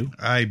was. Were you?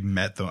 I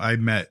met them. I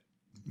met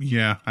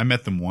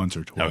them once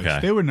or twice. Okay.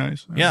 They were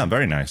nice. Yeah,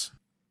 very nice.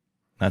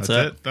 That's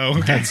it. Oh,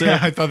 okay. That's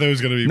it. I thought there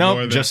was going to be more.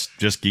 No, just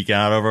geeking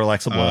out over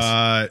Alexa Bliss.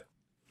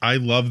 I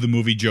love the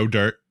movie Joe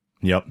Dirt.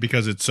 Yep.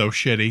 Because it's so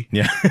shitty.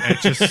 Yeah.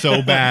 It's just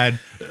so bad.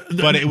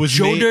 But it was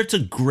Joe Dirt's a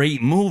great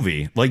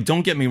movie. Like,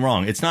 don't get me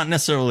wrong. It's not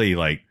necessarily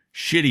like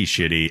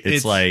shitty.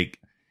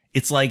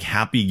 It's like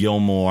Happy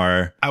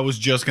Gilmore. I was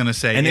just gonna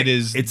say, and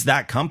it's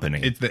that company.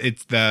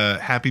 It's the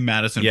Happy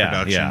Madison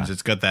Productions. Yeah.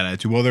 It's got that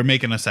attitude. Well, they're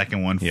making a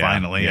second one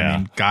finally. Yeah. I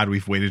mean, God,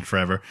 we've waited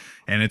forever.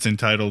 And it's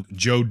entitled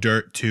Joe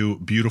Dirt 2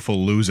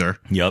 Beautiful Loser.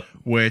 Yep.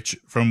 Which,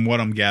 from what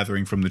I'm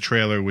gathering from the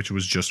trailer, which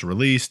was just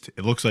released,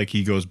 it looks like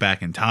he goes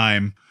back in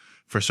time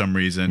for some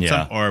reason.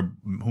 Yeah. Or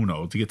who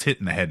knows? He gets hit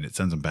in the head and it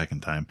sends him back in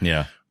time.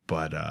 Yeah.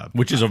 But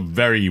which is a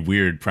very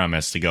weird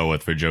premise to go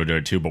with for Joe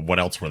Dirt 2, but what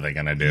else were they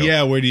going to do?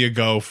 Yeah, where do you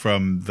go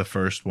from the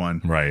first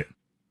one? Right.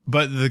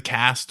 But the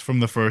cast from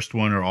the first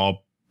one are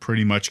all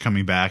pretty much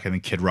coming back. I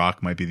think Kid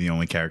Rock might be the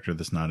only character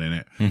that's not in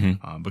it.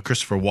 But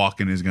Christopher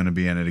Walken is going to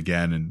be in it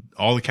again, and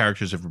all the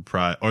characters have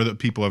reprised, or the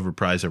people have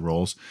reprised their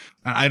roles.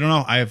 I don't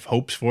know. I have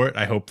hopes for it.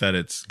 I hope that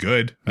it's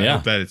good. I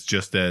hope that it's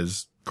just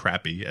as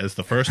crappy as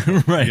the first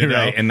one. Right.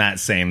 In that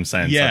same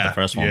sense that the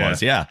first one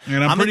was. Yeah.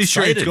 And I'm pretty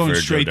sure it's going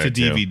straight to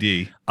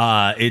DVD.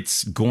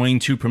 It's going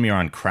to premiere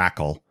on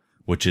Crackle,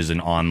 which is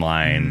an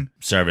online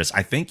service.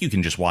 I think you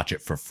can just watch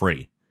it for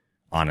free,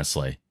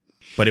 honestly.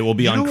 But it will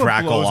be on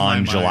Crackle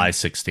on July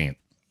 16th.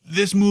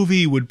 This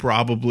movie would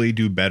probably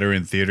do better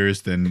in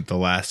theaters than the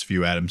last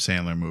few Adam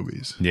Sandler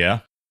movies. Yeah.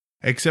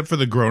 Except for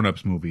the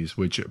Grown-Ups movies,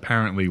 which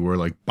apparently were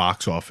like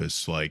box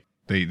office. Like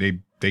they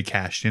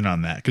cashed in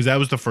on that because that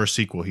was the first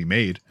sequel he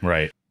made.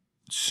 Right.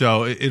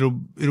 So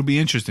it'll be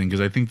interesting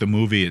because I think the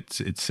movie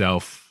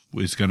itself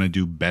is going to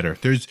do better.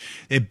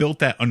 It built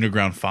that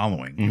underground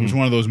following. It was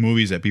one of those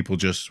movies that people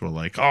just were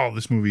like, "Oh,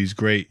 this movie's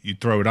great. You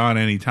throw it on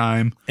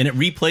anytime." And it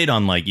replayed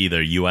on like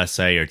either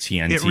USA or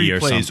TNT or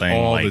something. It replays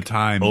all like, the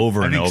time,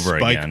 over and over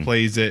Spike again. Spike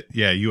plays it.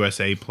 Yeah,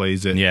 USA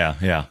plays it.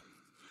 Yeah.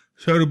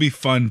 So it'll be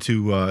fun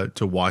to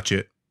watch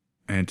it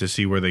and to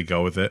see where they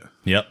go with it.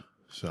 Yep.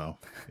 So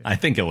I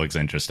think it looks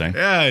interesting.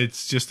 Yeah,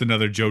 it's just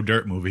another Joe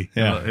Dirt movie.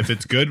 Yeah. If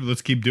it's good,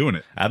 let's keep doing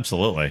it.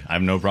 Absolutely. I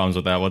have no problems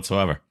with that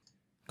whatsoever.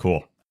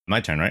 Cool. My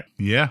turn, right?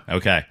 Yeah.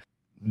 Okay.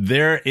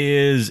 There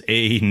is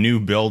a new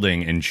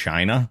building in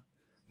China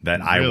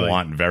that I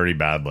want very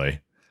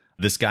badly.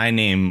 This guy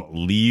named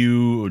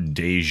Liu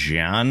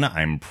Dejian,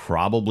 I'm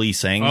probably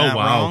saying that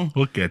wrong.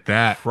 Look at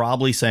that.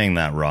 Probably saying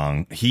that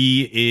wrong.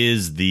 He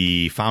is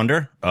the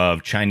founder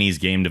of Chinese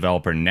game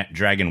developer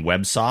NetDragon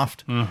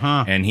Websoft,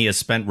 and he has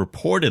spent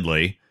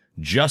reportedly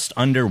just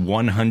under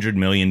 $100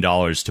 million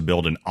to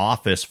build an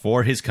office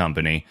for his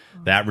company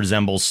that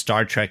resembles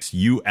Star Trek's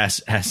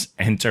USS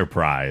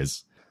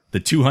Enterprise. The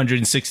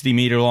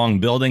 260-meter-long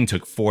building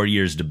took 4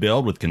 years to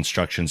build, with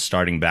construction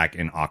starting back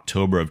in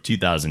October of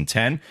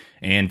 2010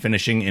 and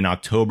finishing in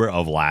October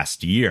of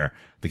last year.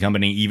 The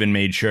company even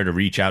made sure to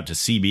reach out to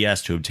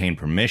CBS to obtain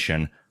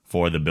permission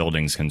for the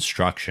building's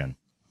construction.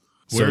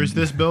 Where is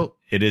this built?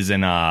 It is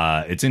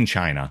it's in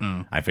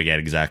China. I forget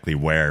exactly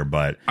where,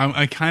 but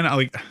I kind of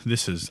like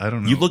this is, I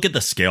don't know. You look at the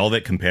scale of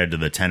it compared to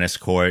the tennis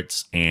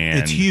courts, and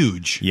it's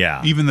huge.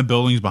 Yeah. Even the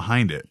buildings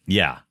behind it.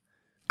 Yeah.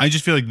 I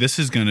just feel like this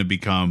is going to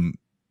become,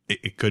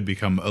 it could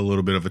become a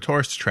little bit of a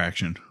tourist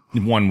attraction.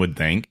 One would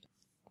think.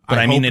 But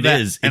I mean, it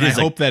is. And I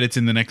hope that it's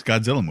in the next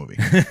Godzilla movie.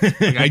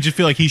 Like, I just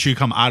feel like he should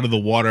come out of the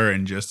water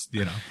and just,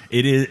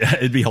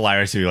 It'd be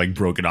hilarious if he like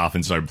broke it off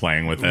and started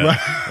playing with it,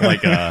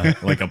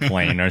 like a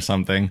plane or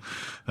something.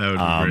 That would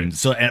be great.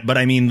 So, but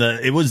I mean,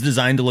 it was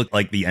designed to look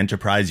like the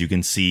Enterprise. You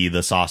can see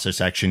the saucer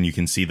section, you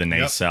can see the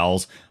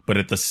nacelles, but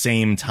at the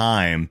same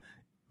time,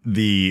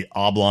 the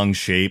oblong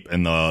shape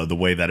and the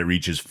way that it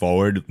reaches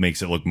forward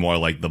makes it look more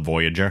like the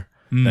Voyager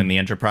than the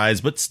Enterprise.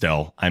 But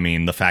still, I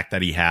mean, the fact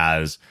that he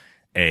has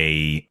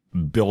a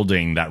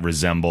building that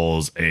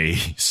resembles a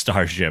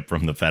starship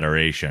from the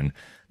Federation,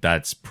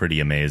 that's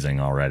pretty amazing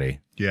already.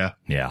 Yeah.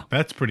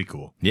 That's pretty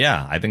cool.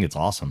 Yeah, I think it's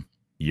awesome.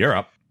 You're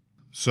up.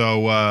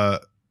 So,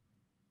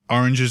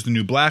 Orange is the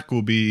New Black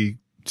will be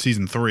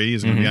season 3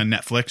 is going to be on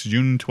Netflix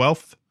June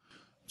 12th.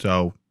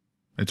 So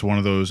it's one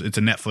of those, it's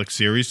a Netflix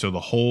series. So the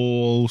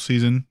whole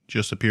season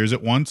just appears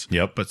at once.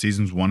 Yep. But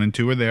seasons 1 and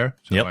 2 are there.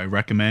 So I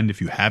recommend,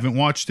 if you haven't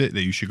watched it,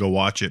 that you should go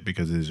watch it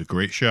because it is a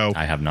great show.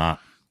 I have not.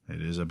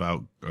 It is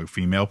about a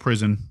female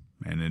prison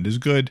and it is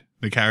good.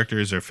 The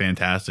characters are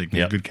fantastic.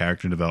 Good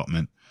character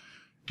development.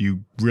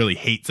 You really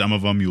hate some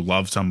of them. You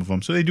love some of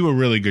them. So they do a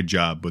really good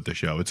job with the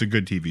show. It's a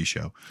good TV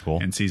show. Cool.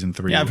 And season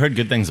 3. Yeah, I've heard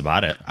good things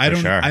about it. I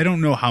don't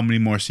know how many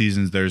more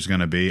seasons there's going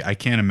to be. I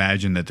can't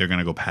imagine that they're going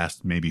to go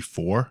past maybe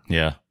 4.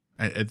 Yeah.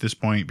 At this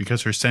point,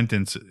 because her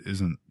sentence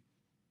isn't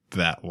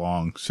that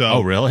long. So.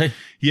 Oh, really?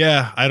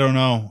 Yeah. I don't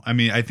know. I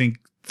mean, I think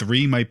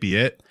 3 might be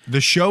it.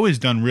 The show has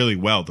done really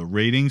well. The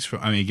ratings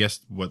I guess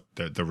what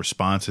the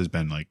response has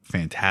been like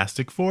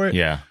fantastic for it.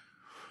 Yeah.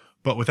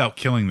 But without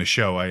killing the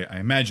show, I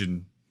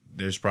imagine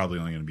there's probably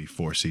only going to be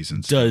 4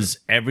 seasons. Does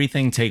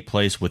everything take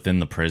place within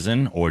the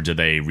prison, or do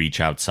they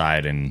reach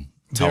outside and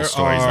tell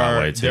stories that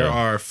way too? There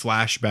are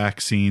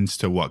flashback scenes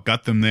to what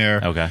got them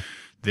there. Okay.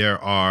 There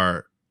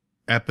are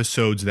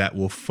episodes that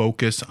will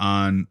focus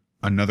on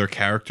another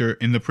character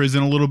in the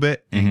prison a little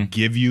bit and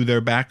give you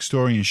their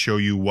backstory and show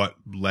you what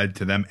led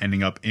to them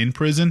ending up in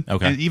prison.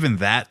 Okay. And even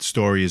that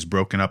story is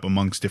broken up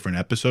amongst different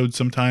episodes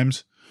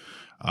sometimes.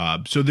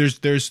 So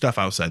there's stuff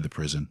outside the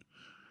prison.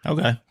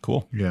 Okay,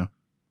 cool. Yeah.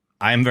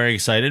 I'm very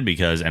excited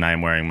because, and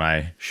I'm wearing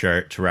my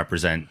shirt to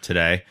represent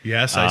today.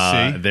 Yes,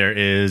 I see. There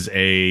is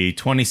a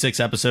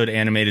 26-episode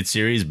animated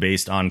series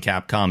based on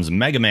Capcom's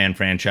Mega Man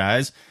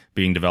franchise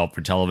being developed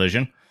for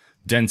television.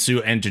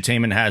 Dentsu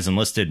Entertainment has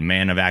enlisted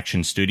Man of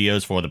Action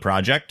Studios for the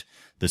project,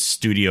 the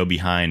studio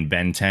behind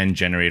Ben 10,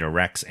 Generator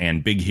Rex,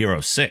 and Big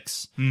Hero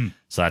 6.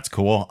 So that's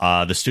cool.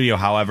 The studio,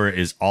 however,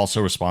 is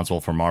also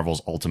responsible for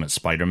Marvel's Ultimate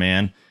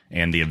Spider-Man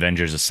and the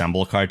Avengers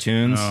Assemble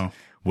cartoons,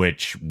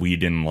 which we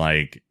didn't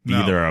like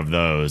either of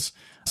those.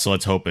 So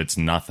let's hope it's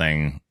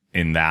nothing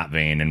in that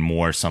vein and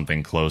more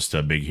something close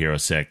to Big Hero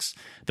 6.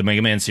 The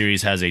Mega Man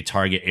series has a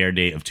target air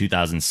date of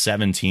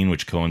 2017,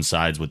 which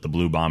coincides with the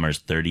Blue Bomber's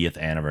 30th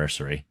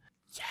anniversary.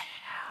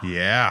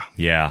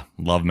 Yeah.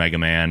 Love Mega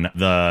Man.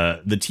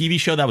 The TV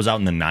show that was out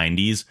in the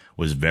 90s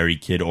was very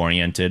kid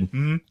oriented.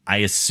 Mm-hmm. I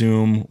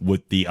assume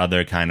with the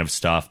other kind of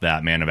stuff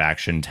that Man of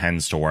Action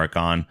tends to work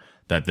on,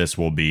 that this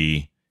will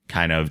be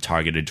kind of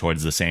targeted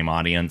towards the same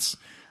audience.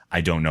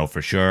 I don't know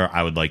for sure.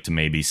 I would like to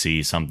maybe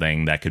see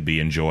something that could be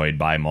enjoyed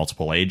by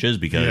multiple ages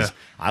because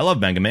I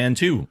love Mega Man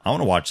too. I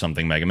want to watch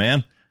something Mega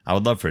Man. I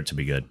would love for it to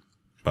be good.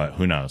 But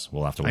who knows?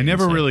 We'll have to wait. I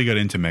never really got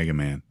into Mega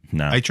Man.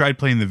 No. I tried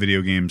playing the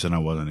video games and I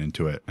wasn't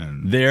into it.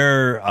 And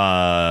they're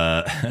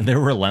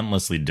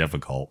relentlessly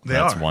difficult.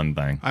 That's one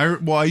thing.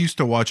 I used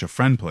to watch a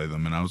friend play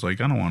them and I was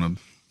like, I don't want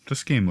to.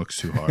 This game looks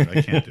too hard.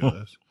 I can't do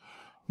this.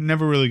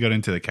 Never really got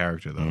into the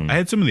character though. I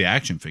had some of the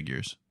action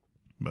figures,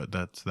 but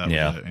that was it.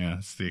 Yeah,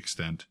 that's the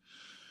extent.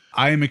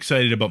 I am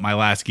excited about my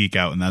last Geek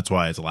Out, and that's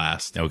why it's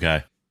last.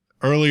 Okay.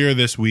 Earlier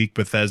this week,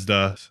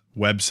 Bethesda's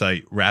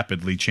website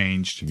rapidly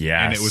changed.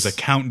 Yes. And it was a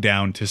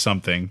countdown to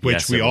something,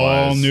 which we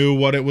all knew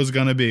what it was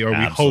going to be, or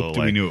we hoped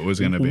we knew it was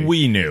going to be.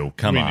 We knew.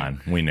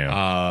 We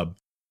knew.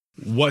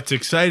 What's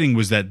exciting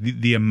was that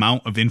the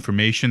amount of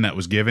information that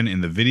was given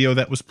in the video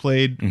that was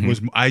played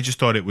was, I just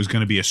thought it was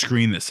going to be a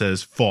screen that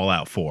says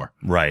Fallout 4.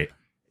 Right.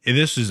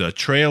 This is a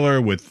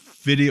trailer with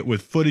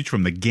footage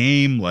from the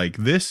game. Like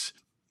this.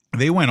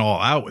 They went all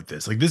out with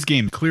this. Like this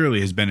game clearly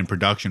has been in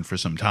production for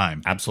some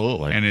time.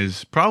 Absolutely. And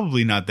is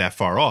probably not that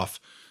far off.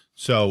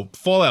 So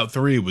Fallout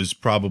 3 was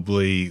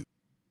probably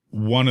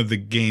one of the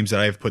games that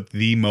I've put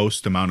the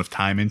most amount of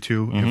time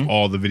into of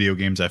all the video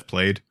games I've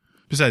played.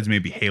 Besides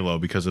maybe Halo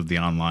because of the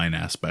online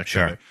aspect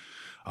of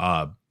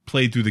it.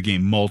 Played through the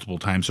game multiple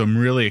times. So I'm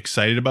really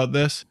excited about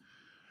this.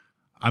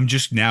 I'm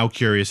just now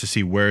curious to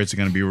see where it's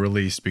going to be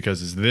released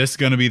because is this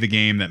going to be the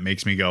game that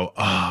makes me go,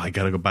 I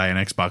got to go buy an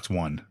Xbox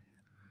One?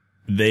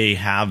 They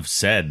have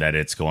said that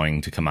it's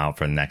going to come out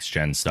for next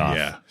gen stuff.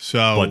 Yeah.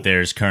 But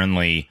there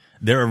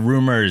are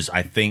rumors,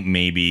 I think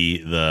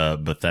maybe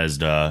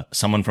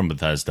someone from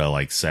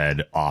Bethesda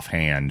said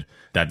offhand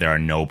that there are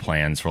no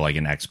plans for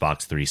an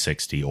Xbox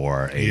 360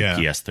 or a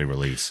PS3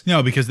 release.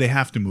 No, because they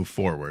have to move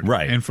forward.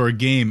 Right. And for a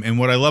game, and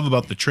what I love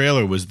about the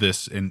trailer was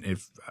this, and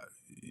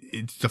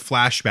it's the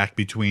flashback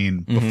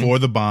between before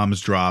the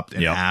bombs dropped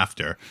and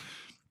after.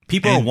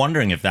 People are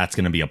wondering if that's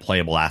going to be a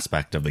playable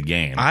aspect of the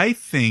game. I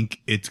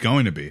think it's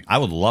going to be. I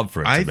would love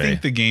for it to be. I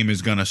think the game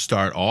is going to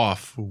start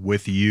off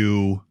with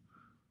you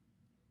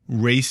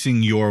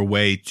racing your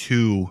way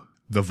to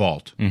the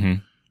vault. Mm-hmm.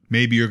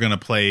 Maybe you're going to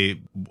play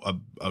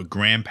a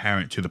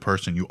grandparent to the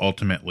person you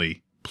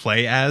ultimately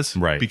play as.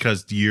 Right.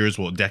 Because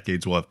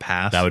decades will have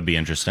passed. That would be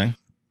interesting.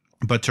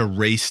 But to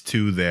race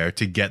to there,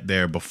 to get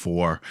there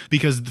before.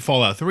 Because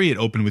Fallout 3, it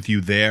opened with you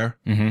there.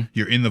 Mm-hmm.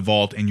 You're in the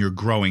vault and you're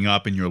growing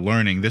up and you're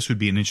learning. This would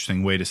be an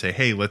interesting way to say,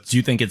 hey, let's... Do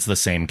you think it's the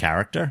same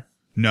character?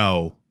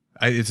 No.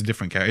 It's a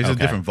different character. It's a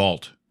different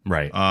vault.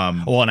 Right.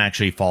 And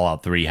actually,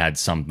 Fallout 3 had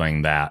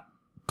something that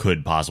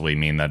could possibly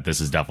mean that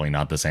this is definitely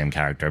not the same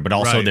character. But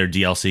also their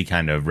DLC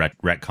kind of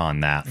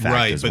retcon that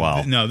fact as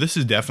well. No, this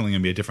is definitely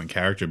going to be a different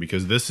character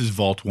because this is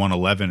Vault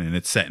 111 and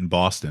it's set in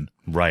Boston.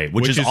 Right,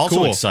 which is also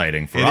cool.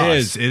 Exciting for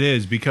us. It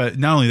is, because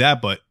not only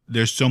that, but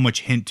there's so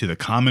much hint to the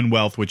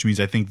Commonwealth, which means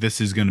I think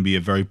this is going to be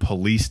a very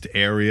policed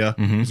area.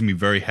 Mm-hmm. It's going to be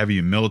very heavy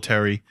in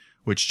military,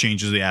 which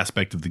changes the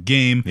aspect of the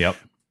game. Yep.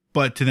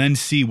 But to then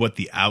see what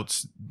the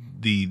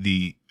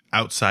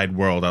outside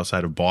world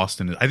outside of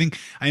Boston is,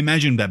 I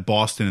imagine that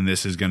Boston in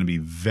this is going to be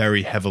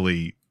very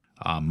heavily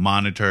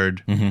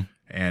monitored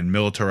and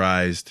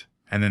militarized,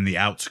 and then the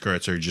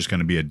outskirts are just going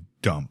to be a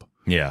dump.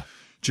 Yeah.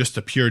 Just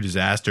a pure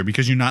disaster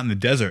because you're not in the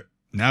desert.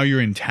 Now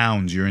you're in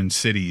towns, you're in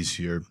cities,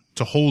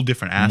 it's a whole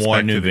different aspect.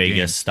 More New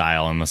Vegas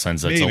style in the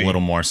sense that it's a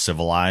little more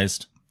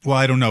civilized. Well,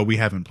 I don't know. We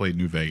haven't played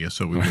New Vegas,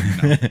 so we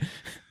wouldn't know.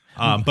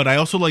 But I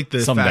also like the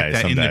fact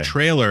that in the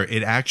trailer,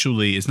 it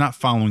actually is not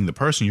following the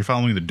person. You're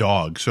following the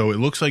dog. So it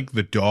looks like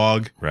the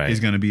dog is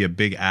going to be a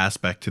big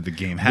aspect to the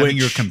game. Having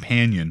your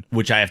companion.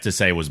 Which I have to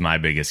say was my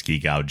biggest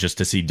geek out. Just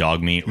to see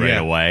dog meat right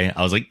away.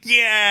 I was like,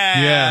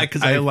 yeah.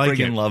 Because I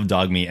freaking love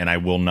dog meat. And I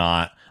will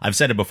not. I've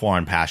said it before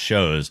on past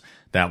shows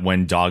that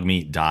when dog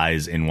meat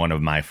dies in one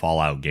of my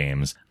Fallout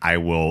games,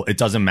 it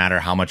doesn't matter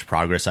how much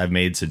progress I've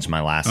made since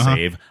my last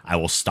save, I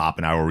will stop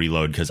and I will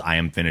reload because I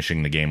am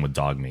finishing the game with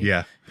dog meat.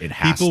 Yeah. It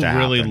has to happen. People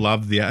really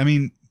love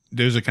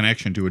there's a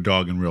connection to a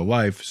dog in real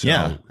life. So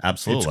yeah,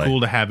 absolutely. It's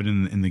cool to have it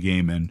in the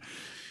game. And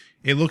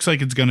it looks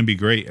like it's going to be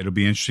great. It'll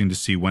be interesting to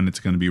see when it's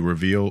going to be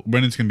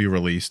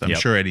released. I'm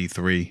sure at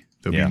E3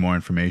 there'll be more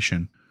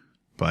information.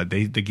 But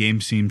the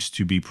game seems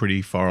to be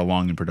pretty far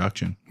along in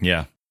production.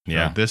 Yeah.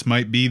 Yeah. So this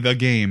might be the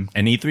game.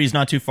 And E3 is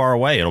not too far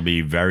away. It'll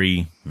be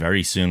very,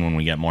 very soon when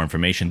we get more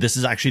information. This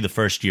is actually the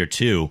first year,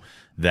 too,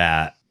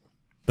 that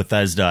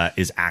Bethesda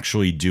is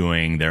actually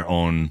doing their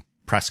own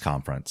press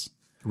conference.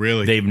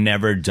 Really? They've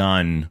never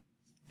done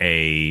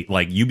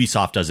like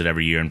Ubisoft does it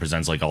every year and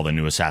presents like all the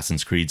new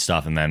Assassin's Creed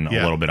stuff and then a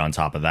little bit on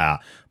top of that.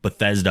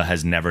 Bethesda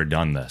has never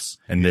done this.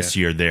 And this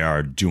year they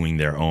are doing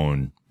their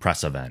own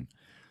press event.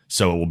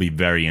 So it will be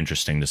very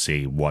interesting to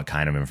see what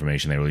kind of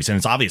information they release. And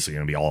it's obviously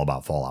going to be all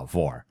about Fallout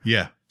 4.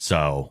 Yeah.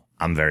 So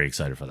I'm very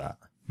excited for that.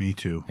 Me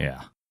too.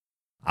 Yeah.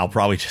 I'll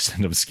probably just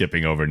end up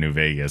skipping over New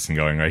Vegas and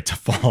going right to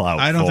Fallout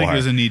 4. I don't think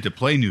there's a need to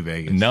play New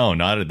Vegas. No,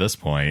 not at this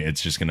point.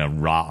 It's just going to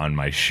rot on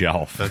my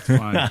shelf. That's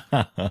fine.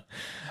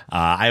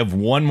 I have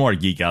one more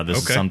geek out. This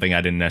is something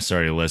I didn't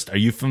necessarily list. Are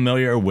you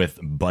familiar with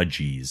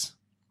budgies?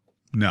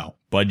 No.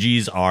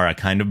 Budgies are a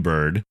kind of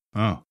bird.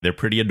 Oh. They're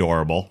pretty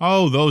adorable.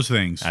 Oh, those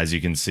things. As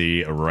you can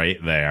see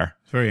right there.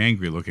 It's very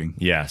angry looking.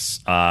 Yes.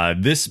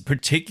 This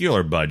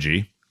particular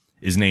budgie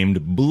is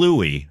named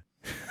Bluey.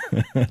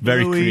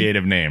 Very Bluey.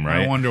 Creative name,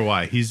 right? I wonder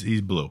why.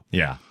 He's blue.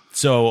 Yeah.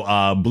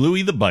 So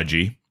Bluey the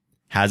budgie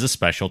has a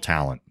special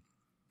talent.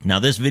 Now,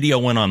 this video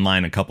went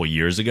online a couple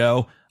years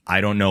ago. I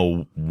don't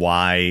know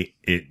why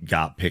it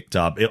got picked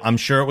up. I'm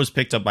sure it was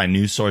picked up by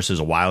news sources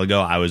a while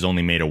ago. I was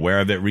only made aware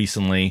of it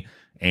recently,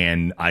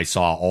 and I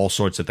saw all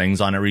sorts of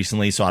things on it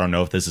recently. So I don't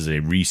know if this is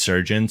a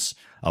resurgence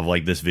of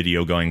like this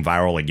video going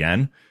viral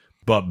again.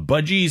 But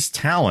Budgie's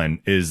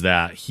talent is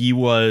that he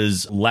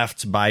was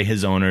left by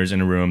his owners in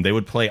a room. They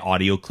would play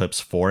audio clips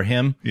for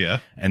him. Yeah.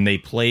 And they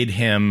played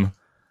him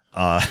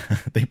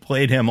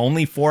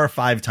only 4 or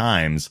 5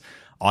 times,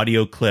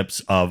 audio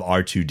clips of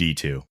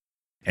R2-D2.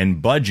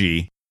 And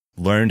Budgie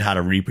learned how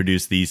to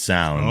reproduce these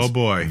sounds. Oh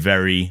boy.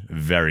 Very,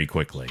 very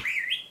quickly.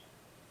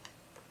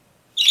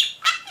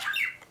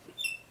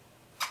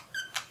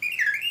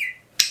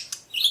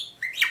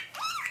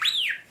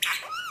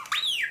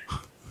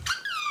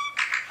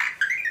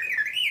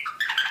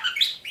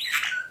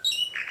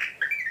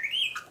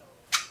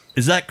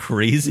 Is that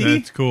crazy?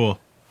 That's cool.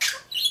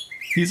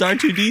 He's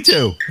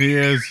R2-D2. He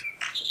is.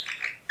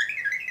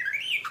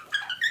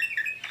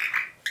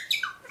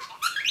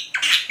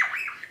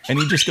 And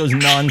he just goes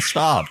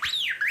nonstop.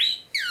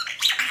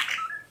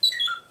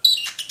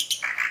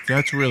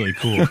 That's really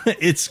cool.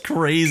 It's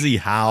crazy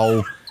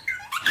how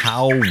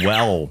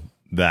well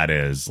that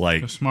is.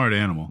 Like, a smart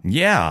animal.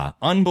 Yeah,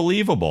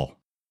 unbelievable.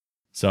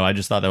 So I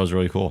just thought that was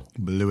really cool.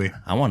 Bluey.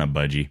 I want a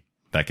budgie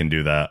that can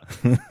do that.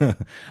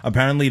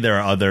 Apparently there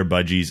are other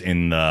budgies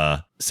in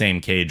the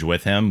same cage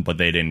with him, but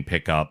they didn't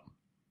pick up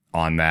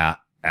on that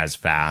as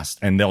fast.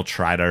 And they'll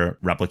try to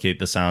replicate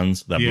the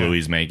sounds that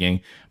Bluey's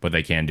making, but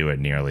they can't do it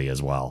nearly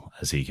as well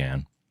as he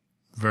can.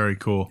 Very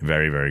cool.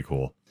 Very, very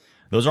cool.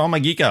 Those are all my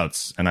geek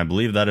outs, and I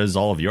believe that is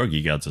all of your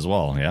geek outs as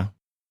well, yeah?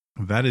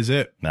 That is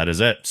it. That is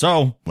it.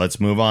 So let's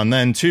move on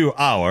then to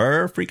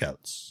our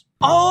freakouts.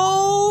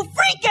 Oh,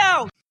 freak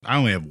out! I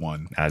only have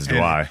one. As do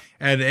I.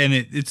 And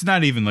it's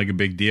not even like a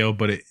big deal,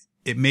 but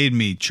it made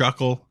me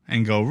chuckle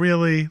and go,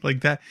 really?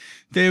 Like that?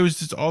 There was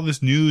just all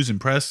this news and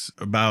press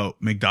about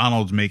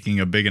McDonald's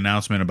making a big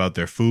announcement about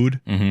their food.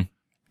 Mm-hmm.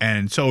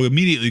 And so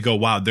immediately go,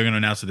 wow, they're going to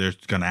announce that they're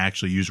going to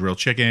actually use real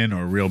chicken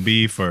or real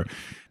beef or,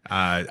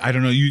 I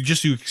don't know. You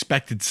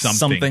expected something.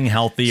 Something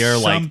healthier.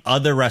 Like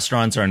other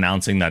restaurants are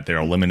announcing that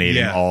they're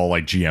eliminating all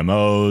like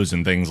GMOs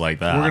and things like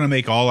that. We're going to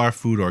make all our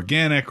food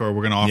organic, or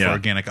we're going to offer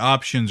organic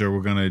options, or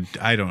we're going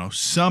to, I don't know,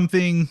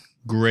 something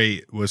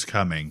great was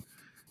coming.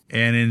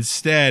 And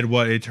instead,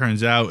 what it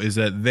turns out is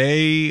that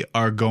they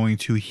are going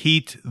to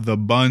heat the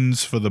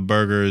buns for the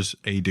burgers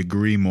a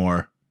degree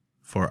more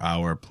for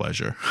our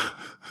pleasure.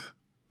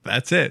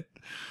 That's it.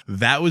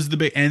 That was the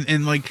big,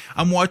 and like,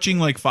 I'm watching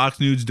like Fox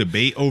News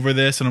debate over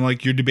this, and I'm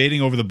like, you're debating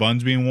over the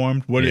buns being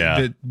warmed?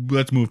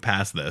 Let's move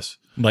past this.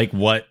 Like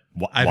what?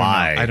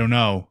 Why? I don't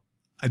know.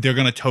 They're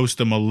going to toast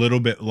them a little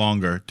bit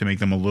longer to make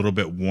them a little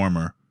bit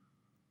warmer,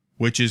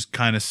 which is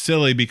kind of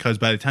silly because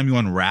by the time you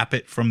unwrap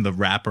it from the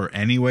wrapper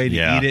anyway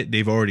to eat it,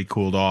 they've already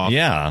cooled off.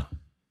 Yeah.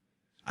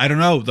 I don't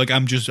know. Like,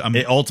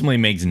 it ultimately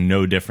makes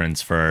no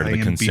difference for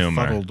the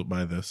consumer. I'm befuddled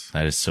by this.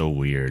 That is so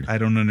weird. I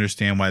don't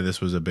understand why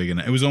this was a big.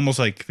 It was almost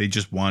like they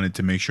just wanted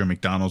to make sure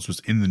McDonald's was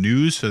in the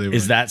news. So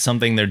is that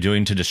something they're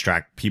doing to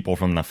distract people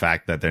from the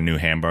fact that their new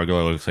hamburger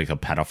looks like a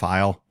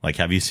pedophile? Like,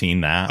 have you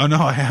seen that? Oh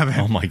no, I haven't.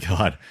 Oh my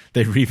god,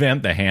 they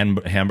revamped the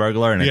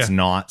hamburglar, and it's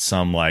not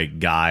some like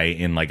guy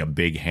in like a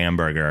big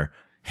hamburger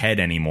head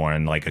anymore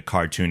and like a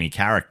cartoony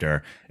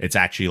character. It's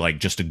actually like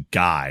just a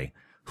guy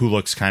who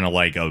looks kind of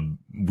like a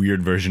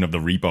weird version of the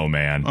Repo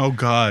Man. Oh,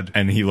 God.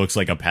 And he looks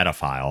like a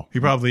pedophile. He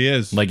probably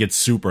is. Like, it's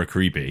super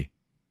creepy.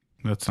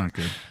 That's not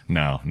good.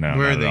 No.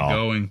 Where are they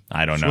going?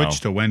 I don't know.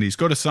 Switch to Wendy's.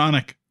 Go to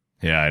Sonic.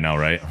 Yeah, I know,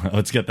 right?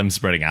 Let's get them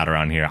spreading out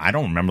around here. I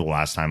don't remember the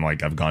last time,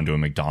 like, I've gone to a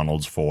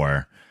McDonald's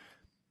for,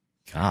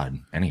 God,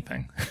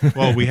 anything.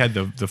 Well, we had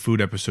the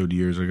food episode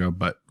years ago,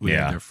 but we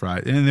had their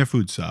fries. And their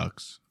food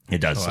sucks.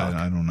 It does suck.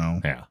 I don't know.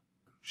 Yeah.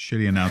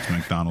 Shitty announcement,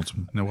 McDonald's.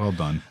 No, well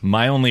done.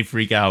 My only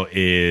freak out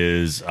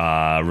is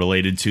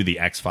related to the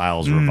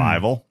X-Files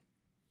revival.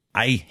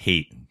 I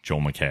hate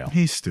Joel McHale.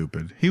 He's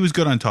stupid. He was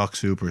good on Talk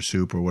Soup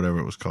or whatever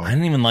it was called. I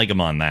didn't even like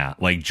him on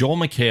that. Like, Joel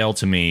McHale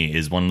to me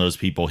is one of those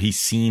people, he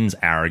seems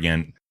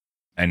arrogant.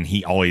 And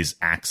he always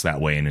acts that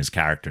way in his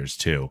characters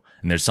too.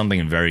 And there's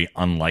something very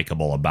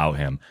unlikable about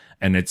him.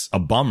 And it's a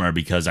bummer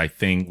because I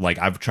think, like,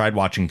 I've tried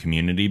watching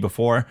Community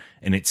before,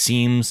 and it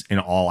seems in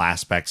all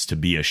aspects to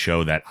be a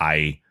show that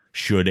I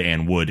should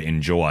and would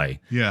enjoy.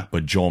 Yeah.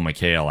 But Joel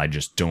McHale, I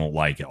just don't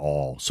like at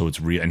all. So it's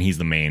and he's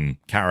the main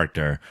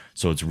character.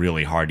 So it's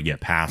really hard to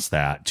get past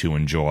that to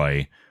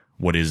enjoy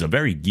what is a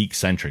very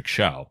geek-centric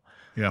show.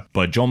 Yeah.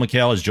 But Joel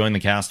McHale has joined the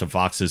cast of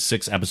Fox's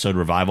 6-episode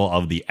revival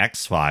of The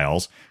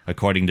X-Files.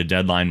 According to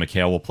Deadline,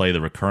 McHale will play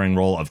the recurring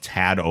role of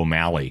Tad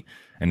O'Malley.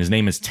 And his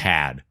name is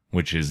Tad,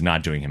 which is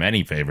not doing him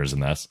any favors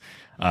in this.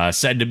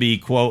 Said to be,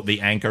 quote,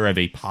 the anchor of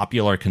a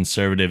popular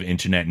conservative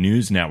internet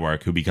news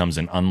network who becomes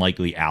an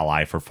unlikely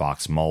ally for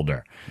Fox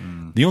Mulder.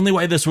 The only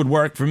way this would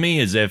work for me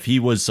is if he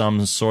was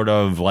some sort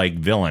of, like,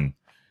 villain.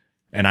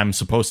 And I'm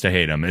supposed to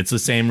hate him. It's the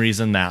same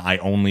reason that I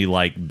only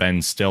like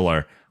Ben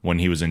Stiller when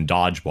he was in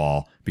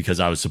Dodgeball, because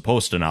I was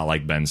supposed to not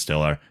like Ben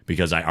Stiller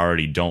because I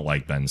already don't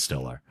like Ben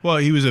Stiller. Well,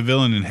 he was a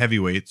villain in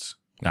Heavyweights.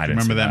 I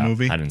didn't remember that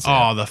movie? I didn't see it.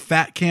 Oh, the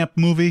Fat Camp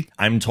movie?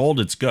 I'm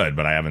told it's good,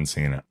 but I haven't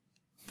seen it.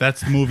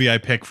 That's the movie I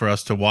picked for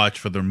us to watch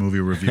for the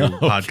movie review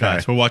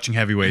podcast. We're watching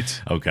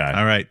Heavyweights. Okay.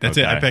 All right. That's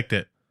it. I picked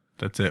it.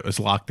 That's it. It's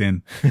locked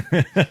in.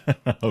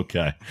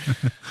 Okay.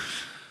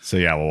 So,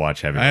 yeah, we'll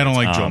watch Heavyweights. I don't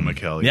like Joel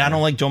McHale. Yeah, I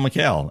don't like Joel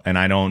McHale, and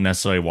I don't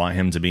necessarily want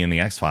him to be in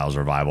the X-Files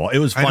revival. It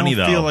was funny,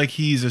 though. I don't feel like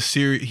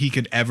he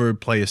could ever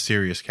play a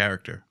serious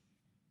character.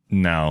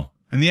 No.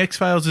 And the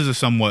X-Files is a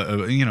somewhat,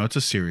 it's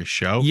a serious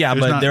show. Yeah,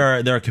 but there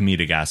are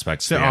comedic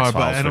aspects to the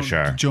X-Files for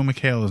sure. Joe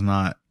McHale is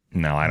not.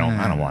 No, I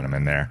don't want him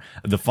in there.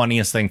 The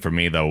funniest thing for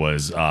me, though,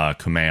 was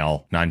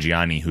Kumail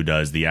Nanjiani, who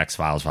does the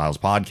X-Files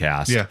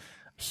podcast. Yeah.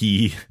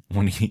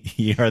 When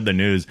he heard the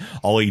news,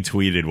 all he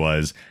tweeted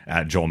was,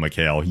 at Joel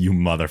McHale, you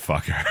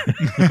motherfucker.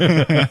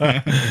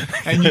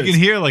 And you can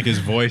hear, like, his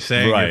voice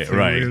saying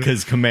right,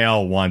 because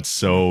Kumail wants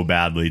so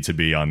badly to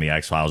be on the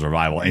X-Files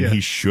revival, and he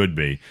should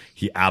be.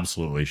 He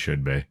absolutely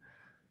should be.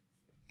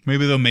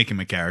 Maybe they'll make him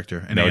a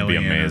character. That would be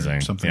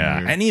amazing. Something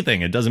weird.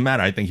 Anything. It doesn't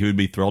matter. I think he would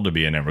be thrilled to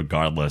be in it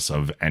regardless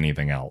of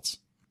anything else.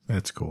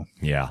 That's cool.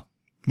 Yeah.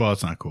 Well,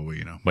 it's not cool,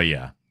 But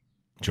yeah,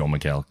 Joel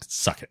McHale,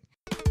 suck it.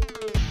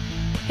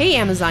 Hey,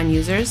 Amazon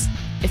users.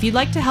 If you'd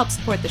like to help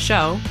support the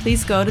show,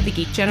 please go to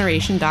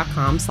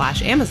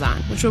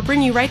thegeekgeneration.com/Amazon, which will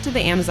bring you right to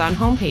the Amazon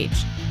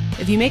homepage.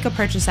 If you make a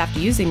purchase after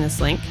using this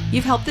link,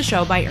 you've helped the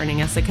show by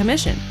earning us a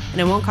commission,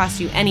 and it won't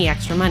cost you any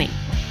extra money.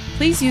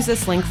 Please use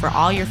this link for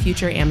all your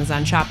future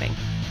Amazon shopping.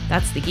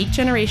 That's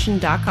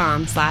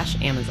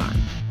thegeekgeneration.com/Amazon.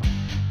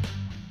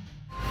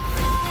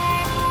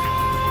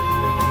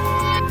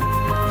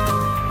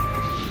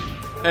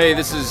 Hey,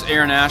 this is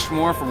Aaron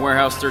Ashmore from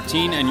Warehouse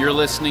 13, and you're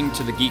listening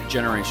to The Geek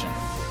Generation.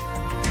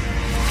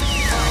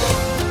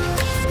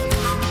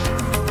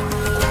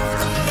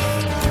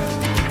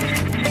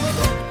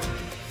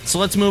 So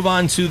let's move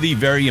on to the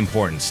very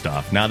important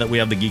stuff. Now that we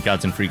have the Geek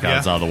Outs and Freak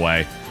Outs out of the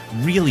way,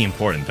 really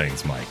important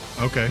things, Mike.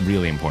 Okay.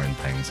 Really important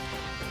things.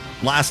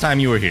 Last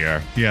time you were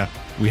here,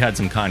 we had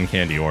some cotton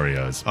candy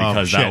Oreos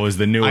because that was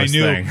the newest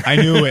thing. I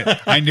knew it.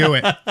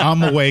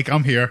 I'm awake.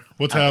 I'm here.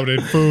 What's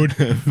happening? Food.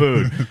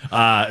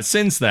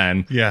 Since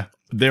then,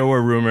 there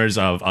were rumors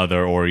of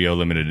other Oreo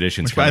limited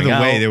editions coming out.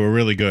 By the way, they were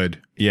really good.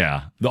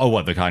 Yeah. Oh,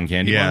 what, the cotton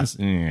candy ones?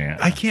 Yeah.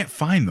 I can't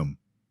find them.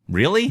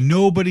 Really?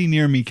 Nobody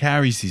near me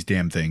carries these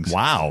damn things.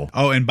 Wow.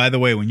 Oh, and by the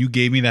way, when you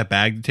gave me that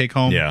bag to take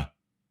home,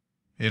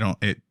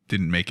 it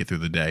didn't make it through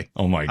the day.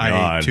 Oh my God.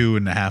 I ate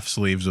 2.5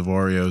 sleeves of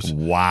Oreos.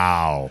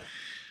 Wow.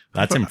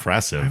 That's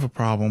impressive. I have a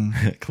problem.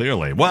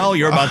 Clearly. Well,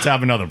 you're about to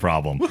have another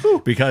problem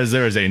because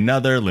there is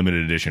another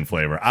limited edition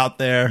flavor out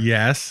there.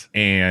 Yes.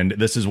 And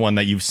this is one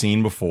that you've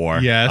seen before.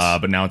 Yes.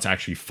 But now it's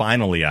actually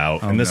finally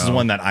out. And this is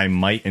one that I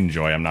might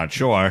enjoy. I'm not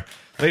sure.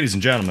 Ladies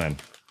and gentlemen,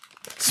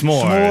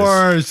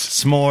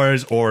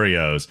 S'mores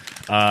Oreos.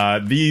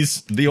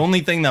 The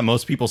only thing that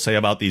most people say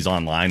about these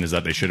online is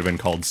that they should have been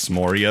called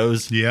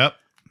S'moreos. Yep.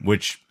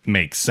 Which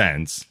makes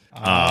sense.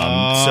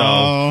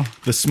 So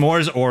the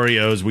S'mores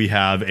Oreos, we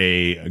have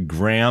a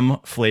graham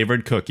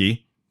flavored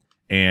cookie,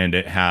 and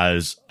it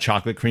has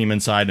chocolate cream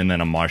inside and then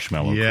a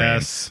marshmallow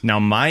cream. Now,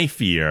 my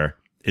fear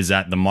is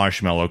that the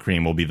marshmallow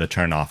cream will be the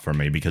turnoff for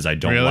me because I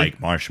don't like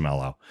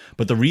marshmallow.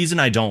 But the reason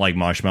I don't like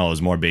marshmallow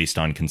is more based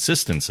on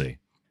consistency.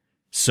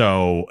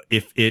 So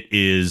if it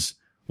is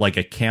like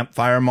a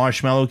campfire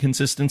marshmallow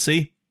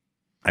consistency,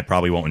 I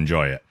probably won't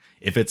enjoy it.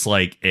 If it's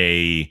like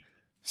a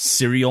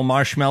cereal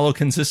marshmallow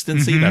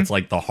consistency, that's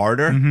like the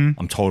harder,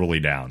 I'm totally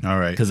down. All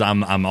right. Because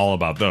I'm all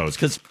about those.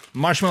 Because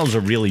marshmallows are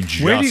really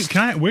just Where do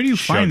you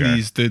find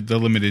these, the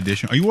limited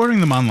edition? Are you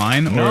ordering them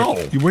online? No.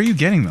 Where are you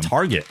getting them?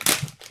 Target.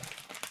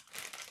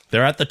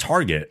 They're at the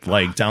Target,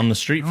 like down the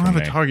street from me. I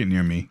don't have a Target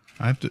near me.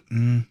 I have to...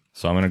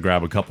 So I'm going to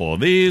grab a couple of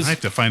these. I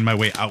have to find my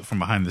way out from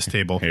behind this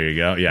table. Here you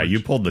go. Yeah,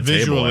 you pulled the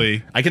visually,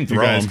 table in. I can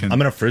throw them. I'm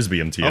going to frisbee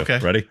them to you. Okay.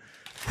 Ready?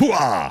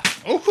 Hoo-ah!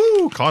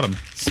 Oh, caught him.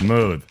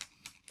 Smooth.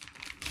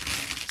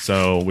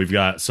 So we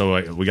got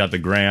the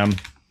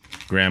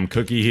graham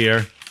cookie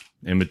here.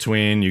 In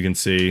between, you can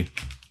see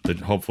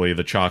hopefully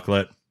the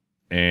chocolate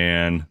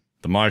and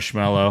the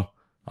marshmallow.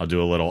 I'll do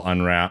a little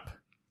unwrap.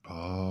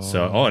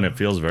 And it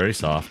feels very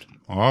soft.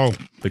 Oh.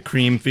 The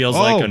cream feels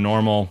like a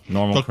normal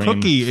the cream. The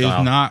cookie style.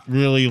 is not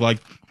really like,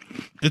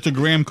 it's a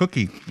graham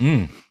cookie.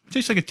 It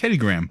tastes like a Teddy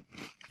Graham.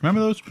 Remember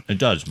those? It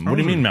does. What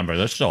do you mean, remember?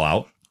 They're still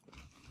out.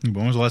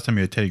 When was the last time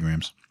you had Teddy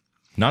Grahams?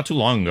 Not too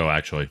long ago,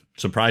 actually.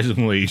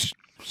 Surprisingly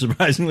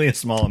a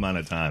small amount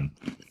of time.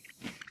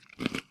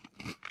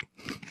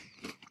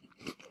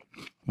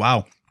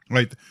 Wow.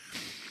 Right.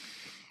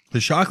 The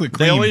chocolate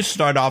cream. They always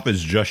start off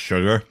as just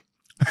sugar.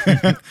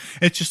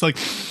 It's just like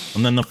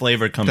and then the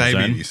flavor comes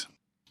diabetes.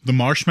 The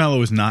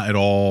marshmallow is not at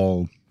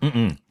all.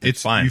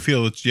 It's fine. You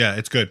feel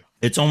it's good.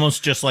 It's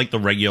almost just like the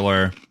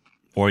regular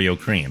Oreo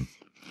cream.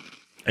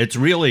 It's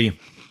really,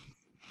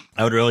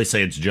 I would really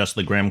say it's just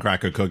the graham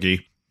cracker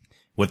cookie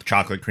with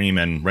chocolate cream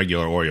and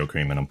regular Oreo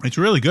cream in them. It's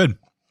really good.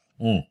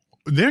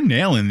 They're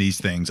nailing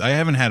these things. I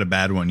haven't had a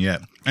bad one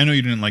yet. I know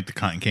you didn't like the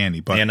cotton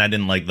candy, but and I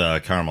didn't like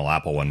the caramel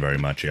apple one very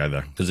much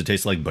either because it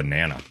tastes like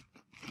banana.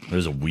 It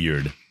was a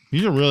weird.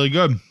 These are really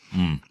good.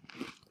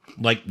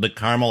 Like the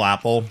caramel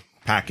apple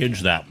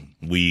package that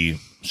we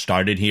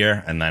started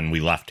here and then we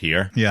left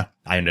here. Yeah.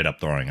 I ended up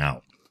throwing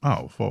out.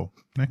 Oh, well,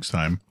 next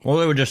time. Well,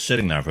 they were just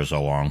sitting there for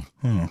so long.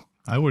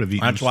 I would have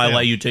eaten. That's why I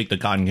let you take the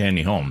cotton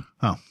candy home.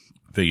 Oh.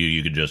 Figure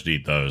you could just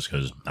eat those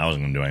because I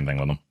wasn't going to do anything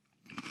with them.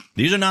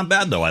 These are not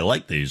bad, though. I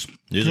like these.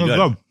 These are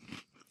good.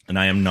 And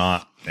I am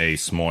not a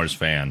s'mores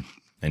fan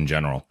in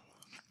general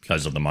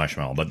because of the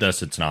marshmallow. But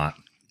this, it's not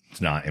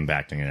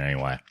impacting in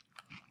any way.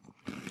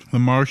 The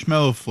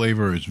marshmallow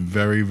flavor is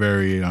very,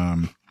 very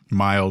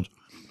mild.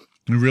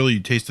 And really, you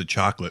taste the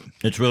chocolate.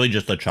 It's really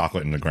just the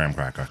chocolate and the graham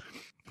cracker.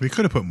 We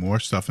could have put more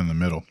stuff in the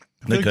middle.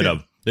 They could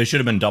have. They should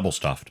have been double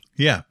stuffed.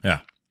 Yeah. Yeah.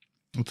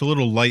 It's a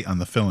little light on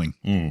the filling.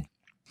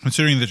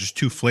 Considering that there's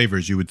two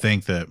flavors, you would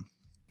think that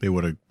they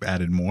would have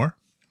added more.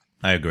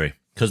 I agree.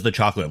 Because the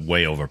chocolate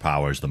way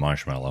overpowers the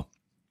marshmallow.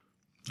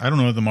 I don't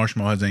know if the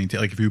marshmallow has any taste.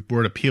 Like, if you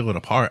were to peel it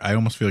apart, I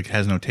almost feel like it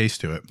has no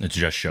taste to it. It's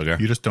just sugar.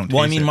 You just don't taste it.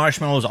 Well, I mean,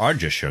 marshmallows are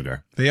just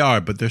sugar. They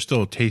are, but there's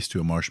still a taste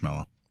to a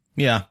marshmallow.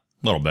 Yeah,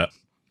 a little bit.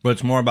 But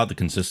it's more about the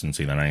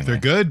consistency than anything.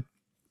 They're good.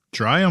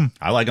 Try them.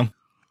 I like them.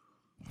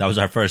 That was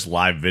our first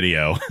live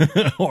video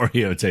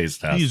Oreo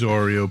taste test. These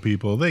Oreo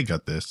people, they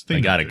got this.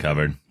 They got it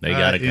covered. They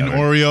got it covered. In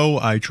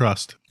Oreo, I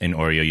trust. In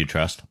Oreo, you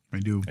trust? I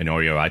do. In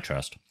Oreo, I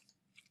trust.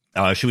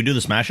 Should we do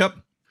the smash up?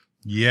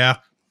 Yeah.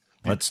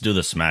 Let's do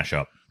the smash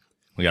up.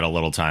 We got a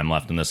little time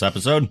left in this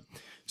episode.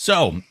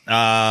 So,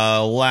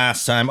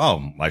 last time...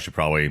 Oh, I should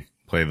probably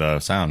play the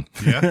sound.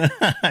 Yeah.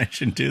 I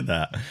should do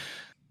that.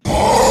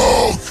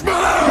 Oh,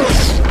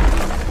 smash!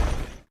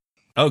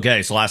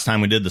 Okay, so last time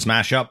we did the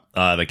smash up,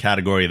 the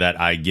category that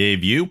I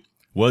gave you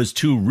was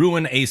to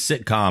ruin a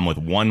sitcom with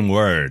one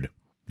word.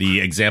 The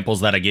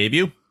examples that I gave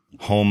you: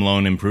 Home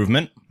Loan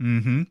Improvement,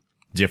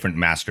 Different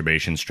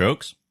Masturbation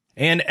Strokes,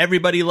 and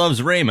Everybody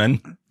Loves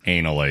Raymond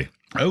anally.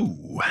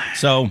 Oh.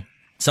 So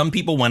some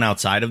people went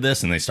outside of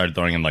this and they started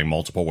throwing in like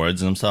multiple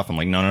words and stuff. I'm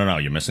like, no,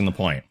 you're missing the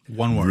point.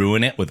 One word.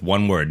 Ruin it with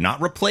one word. Not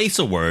replace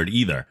a word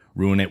either.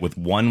 Ruin it with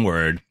one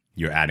word.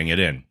 You're adding it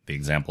in. The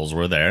examples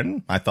were there,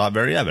 and I thought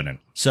very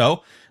evident.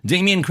 So,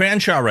 Damian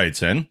Cranshaw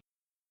writes in,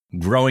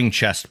 growing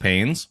chest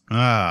pains,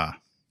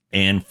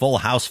 and Full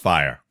House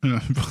fire.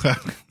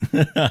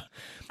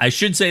 I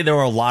should say there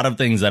were a lot of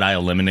things that I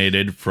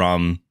eliminated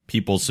from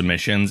people's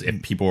submissions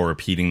if people were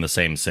repeating the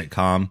same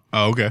sitcom.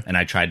 Oh, okay. And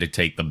I tried to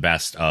take the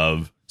best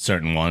of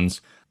certain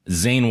ones.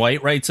 Zane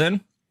White writes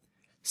in,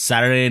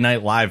 Saturday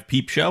Night Live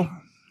Peep Show.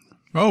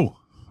 Oh,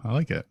 I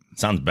like it.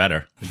 Sounds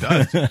better. It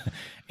does.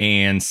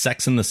 And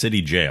Sex in the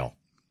City Jail.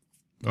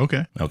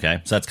 Okay.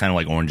 Okay. So that's kind of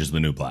like Orange is the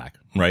New Black,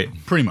 right?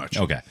 Pretty much.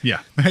 Okay.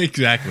 Yeah,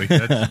 exactly.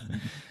 That's...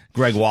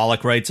 Greg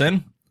Wallach writes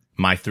in,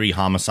 My Three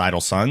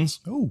Homicidal Sons.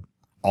 Oh.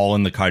 All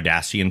in the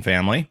Kardashian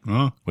Family,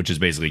 which is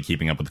basically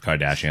Keeping Up with the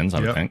Kardashians, I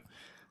would think.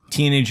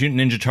 Teenage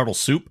Mutant Ninja Turtle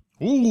Soup.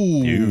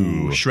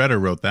 Ooh.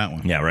 Shredder wrote that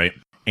one. Yeah, right.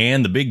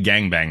 And The Big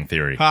Gangbang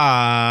Theory, which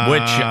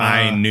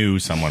I knew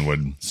someone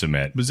would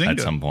submit Bazinga. at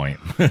some point.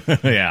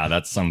 Yeah,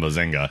 that's some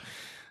Bazinga.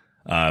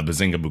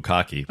 Bazinga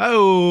Bukkake.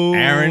 Oh.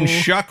 Aaron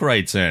Shuck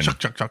writes in,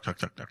 Chuck.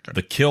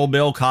 The Kill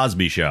Bill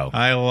Cosby Show.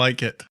 I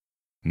like it.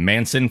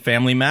 Manson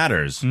Family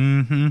Matters.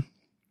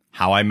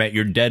 How I Met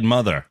Your Dead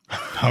Mother.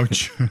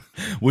 Ouch.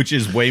 Which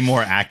is way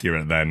more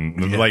accurate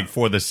than, like,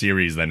 for the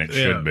series than it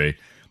should be.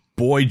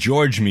 Boy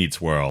George Meets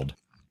World.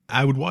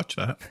 I would watch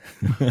that.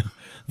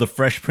 The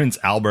Fresh Prince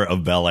Albert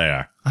of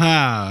Bel-Air.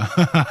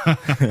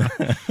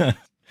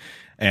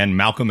 And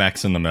Malcolm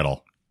X in the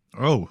Middle.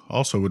 Oh,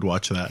 also would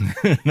watch that.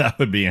 That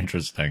would be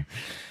interesting.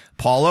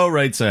 Paulo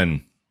writes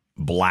in,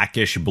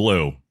 Blackish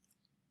Blue.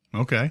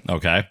 Okay.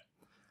 Okay.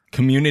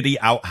 Community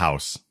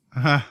Outhouse.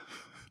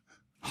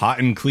 Hot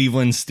in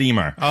Cleveland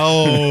Steamer.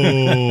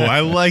 Oh, I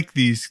like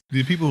these.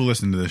 The people who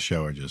listen to this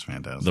show are just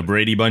fantastic. The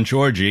Brady Bunch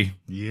Orgy.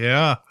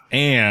 Yeah.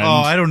 And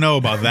I don't know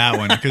about that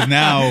one because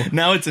now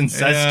it's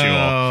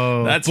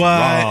incestual. That's but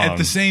wrong. At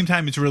the same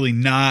time, it's really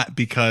not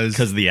because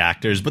of the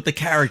actors, but the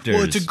characters.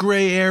 Well, it's a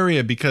gray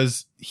area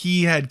because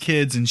he had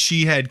kids and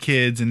she had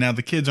kids, and now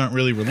the kids aren't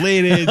really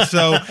related.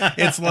 So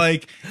it's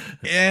like,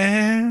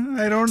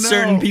 I don't know.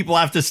 Certain people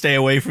have to stay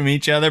away from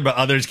each other, but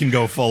others can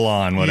go full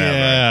on. Whatever.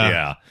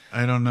 Yeah.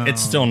 I don't know.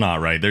 It's still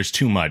not right. There's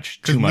too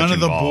much. Too much. None of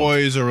the involved.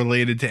 boys are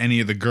related to any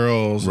of the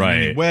girls in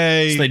any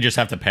way. So they just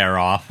have to pair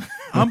off.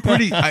 I'm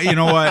pretty. You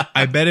know what?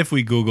 I bet if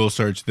we Google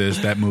search this,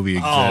 that movie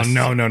exists. Oh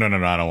no! I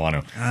don't want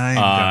to. I'm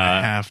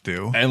gonna have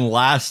to. And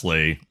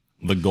lastly,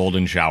 the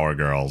Golden Shower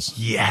Girls.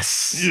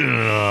 Yes.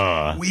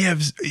 Ugh. We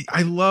have.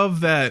 I love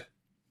that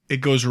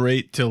it goes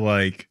right to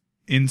like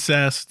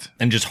incest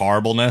and just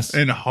horribleness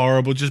and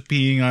horrible, just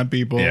peeing on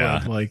people.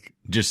 Yeah. Like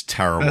just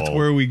terrible. That's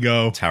where we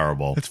go.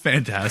 Terrible. It's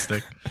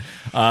fantastic.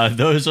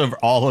 Those are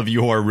all of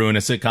your Ruin a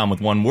Sitcom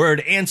with One Word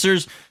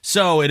answers.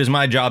 So it is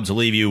my job to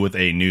leave you with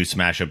a new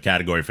smash up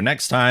category for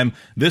next time.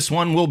 This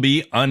one will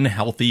be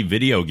unhealthy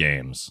video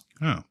games.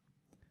 Oh.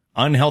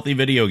 Unhealthy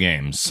video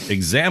games.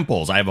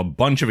 Examples. I have a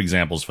bunch of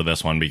examples for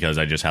this one because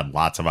I just had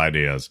lots of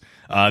ideas.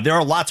 There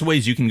are lots of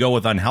ways you can go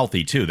with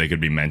unhealthy too. They could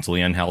be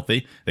mentally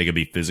unhealthy. They could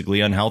be physically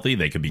unhealthy.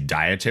 They could be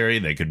dietary.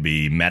 They could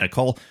be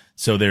medical.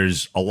 So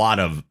there's a lot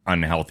of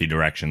unhealthy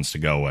directions to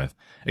go with.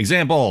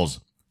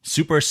 Examples.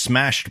 Super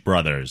Smashed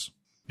Brothers.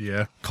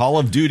 Yeah. Call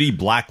of Duty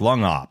Black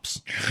Lung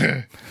Ops.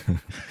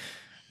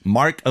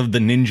 Mark of the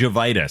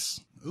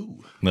Ninjavitis.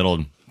 Ooh.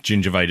 Little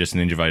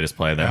gingivitis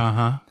play there.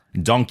 Uh-huh.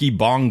 Donkey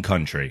Bong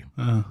Country.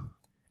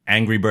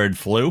 Angry Bird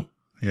Flu.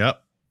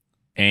 Yep.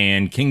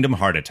 And Kingdom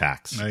Heart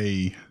Attacks.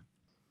 Hey.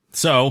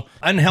 So,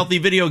 unhealthy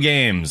video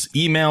games.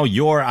 Email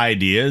your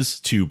ideas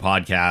to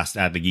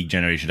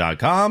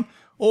podcast@thegeekgeneration.com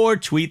or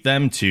tweet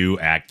them to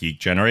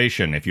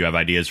 @geekgeneration. If you have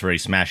ideas for a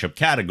smash up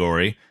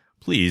category,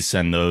 please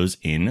send those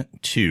in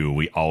too.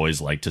 We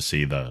always like to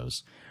see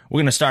those. We're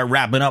going to start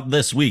wrapping up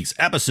this week's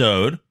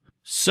episode.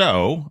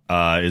 So,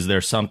 is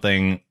there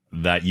something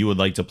that you would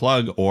like to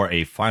plug or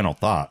a final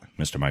thought,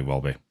 Mr. Mike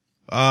Welby?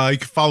 You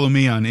can follow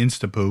me on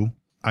Instapoo.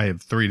 I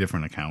have 3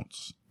 different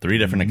accounts. 3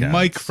 different accounts.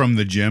 Mike from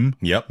the gym.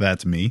 Yep.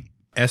 That's me.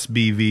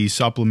 SBV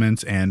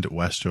Supplements and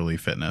Westerly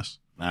Fitness.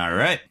 All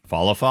right.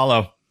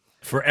 Follow.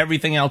 For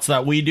everything else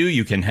that we do,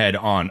 you can head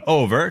on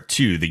over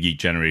to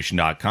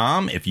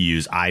thegeekgeneration.com. If you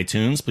use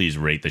iTunes, please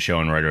rate the show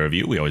and write a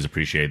review. We always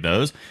appreciate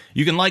those.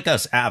 You can like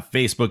us at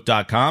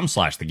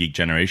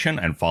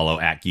facebook.com/thegeekgeneration and follow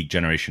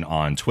 @geekgeneration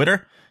on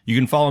Twitter. You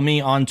can follow me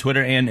on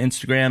Twitter and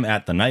Instagram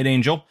at The Night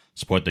Angel.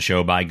 Support the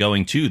show by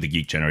going to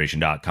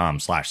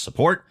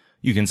thegeekgeneration.com/support.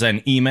 You can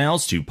send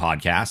emails to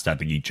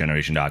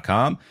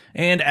podcast@thegeekgeneration.com.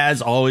 And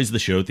as always, the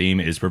show theme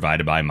is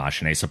provided by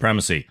Machine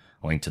Supremacy.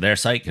 A link to their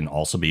site can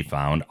also be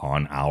found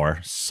on our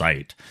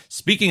site.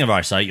 Speaking of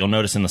our site, you'll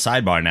notice in the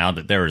sidebar now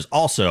that there is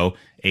also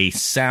a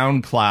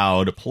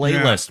SoundCloud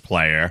playlist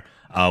player.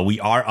 We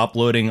are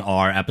uploading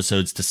our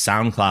episodes to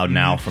SoundCloud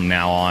now from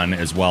now on,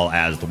 as well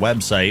as the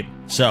website.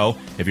 So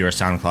if you're a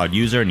SoundCloud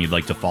user and you'd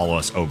like to follow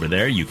us over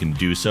there, you can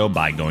do so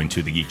by going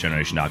to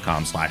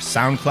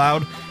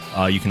thegeekgeneration.com/SoundCloud.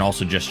 You can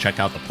also just check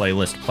out the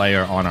playlist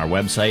player on our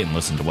website and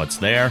listen to what's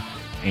there.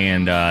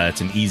 And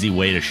it's an easy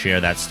way to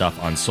share that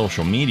stuff on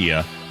social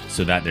media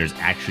so that there's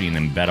actually an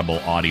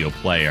embeddable audio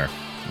player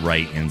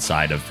right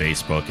inside of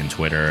Facebook and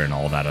Twitter and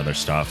all that other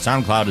stuff.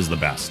 SoundCloud is the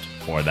best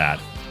for that.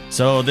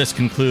 So this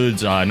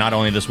concludes not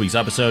only this week's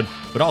episode,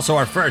 but also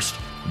our first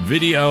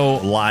video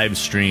live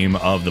stream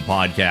of the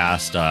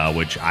podcast,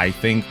 which I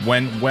think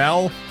went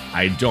well.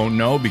 I don't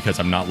know because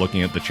I'm not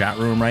looking at the chat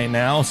room right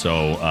now,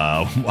 so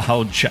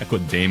I'll check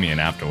with Damien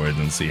afterwards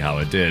and see how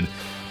it did.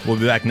 We'll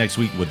be back next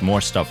week with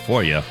more stuff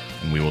for you,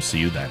 and we will see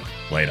you then.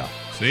 Later.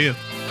 See ya.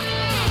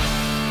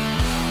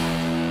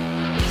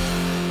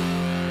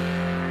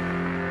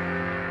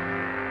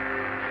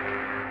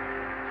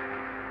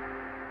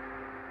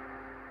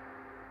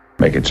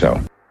 Make it so.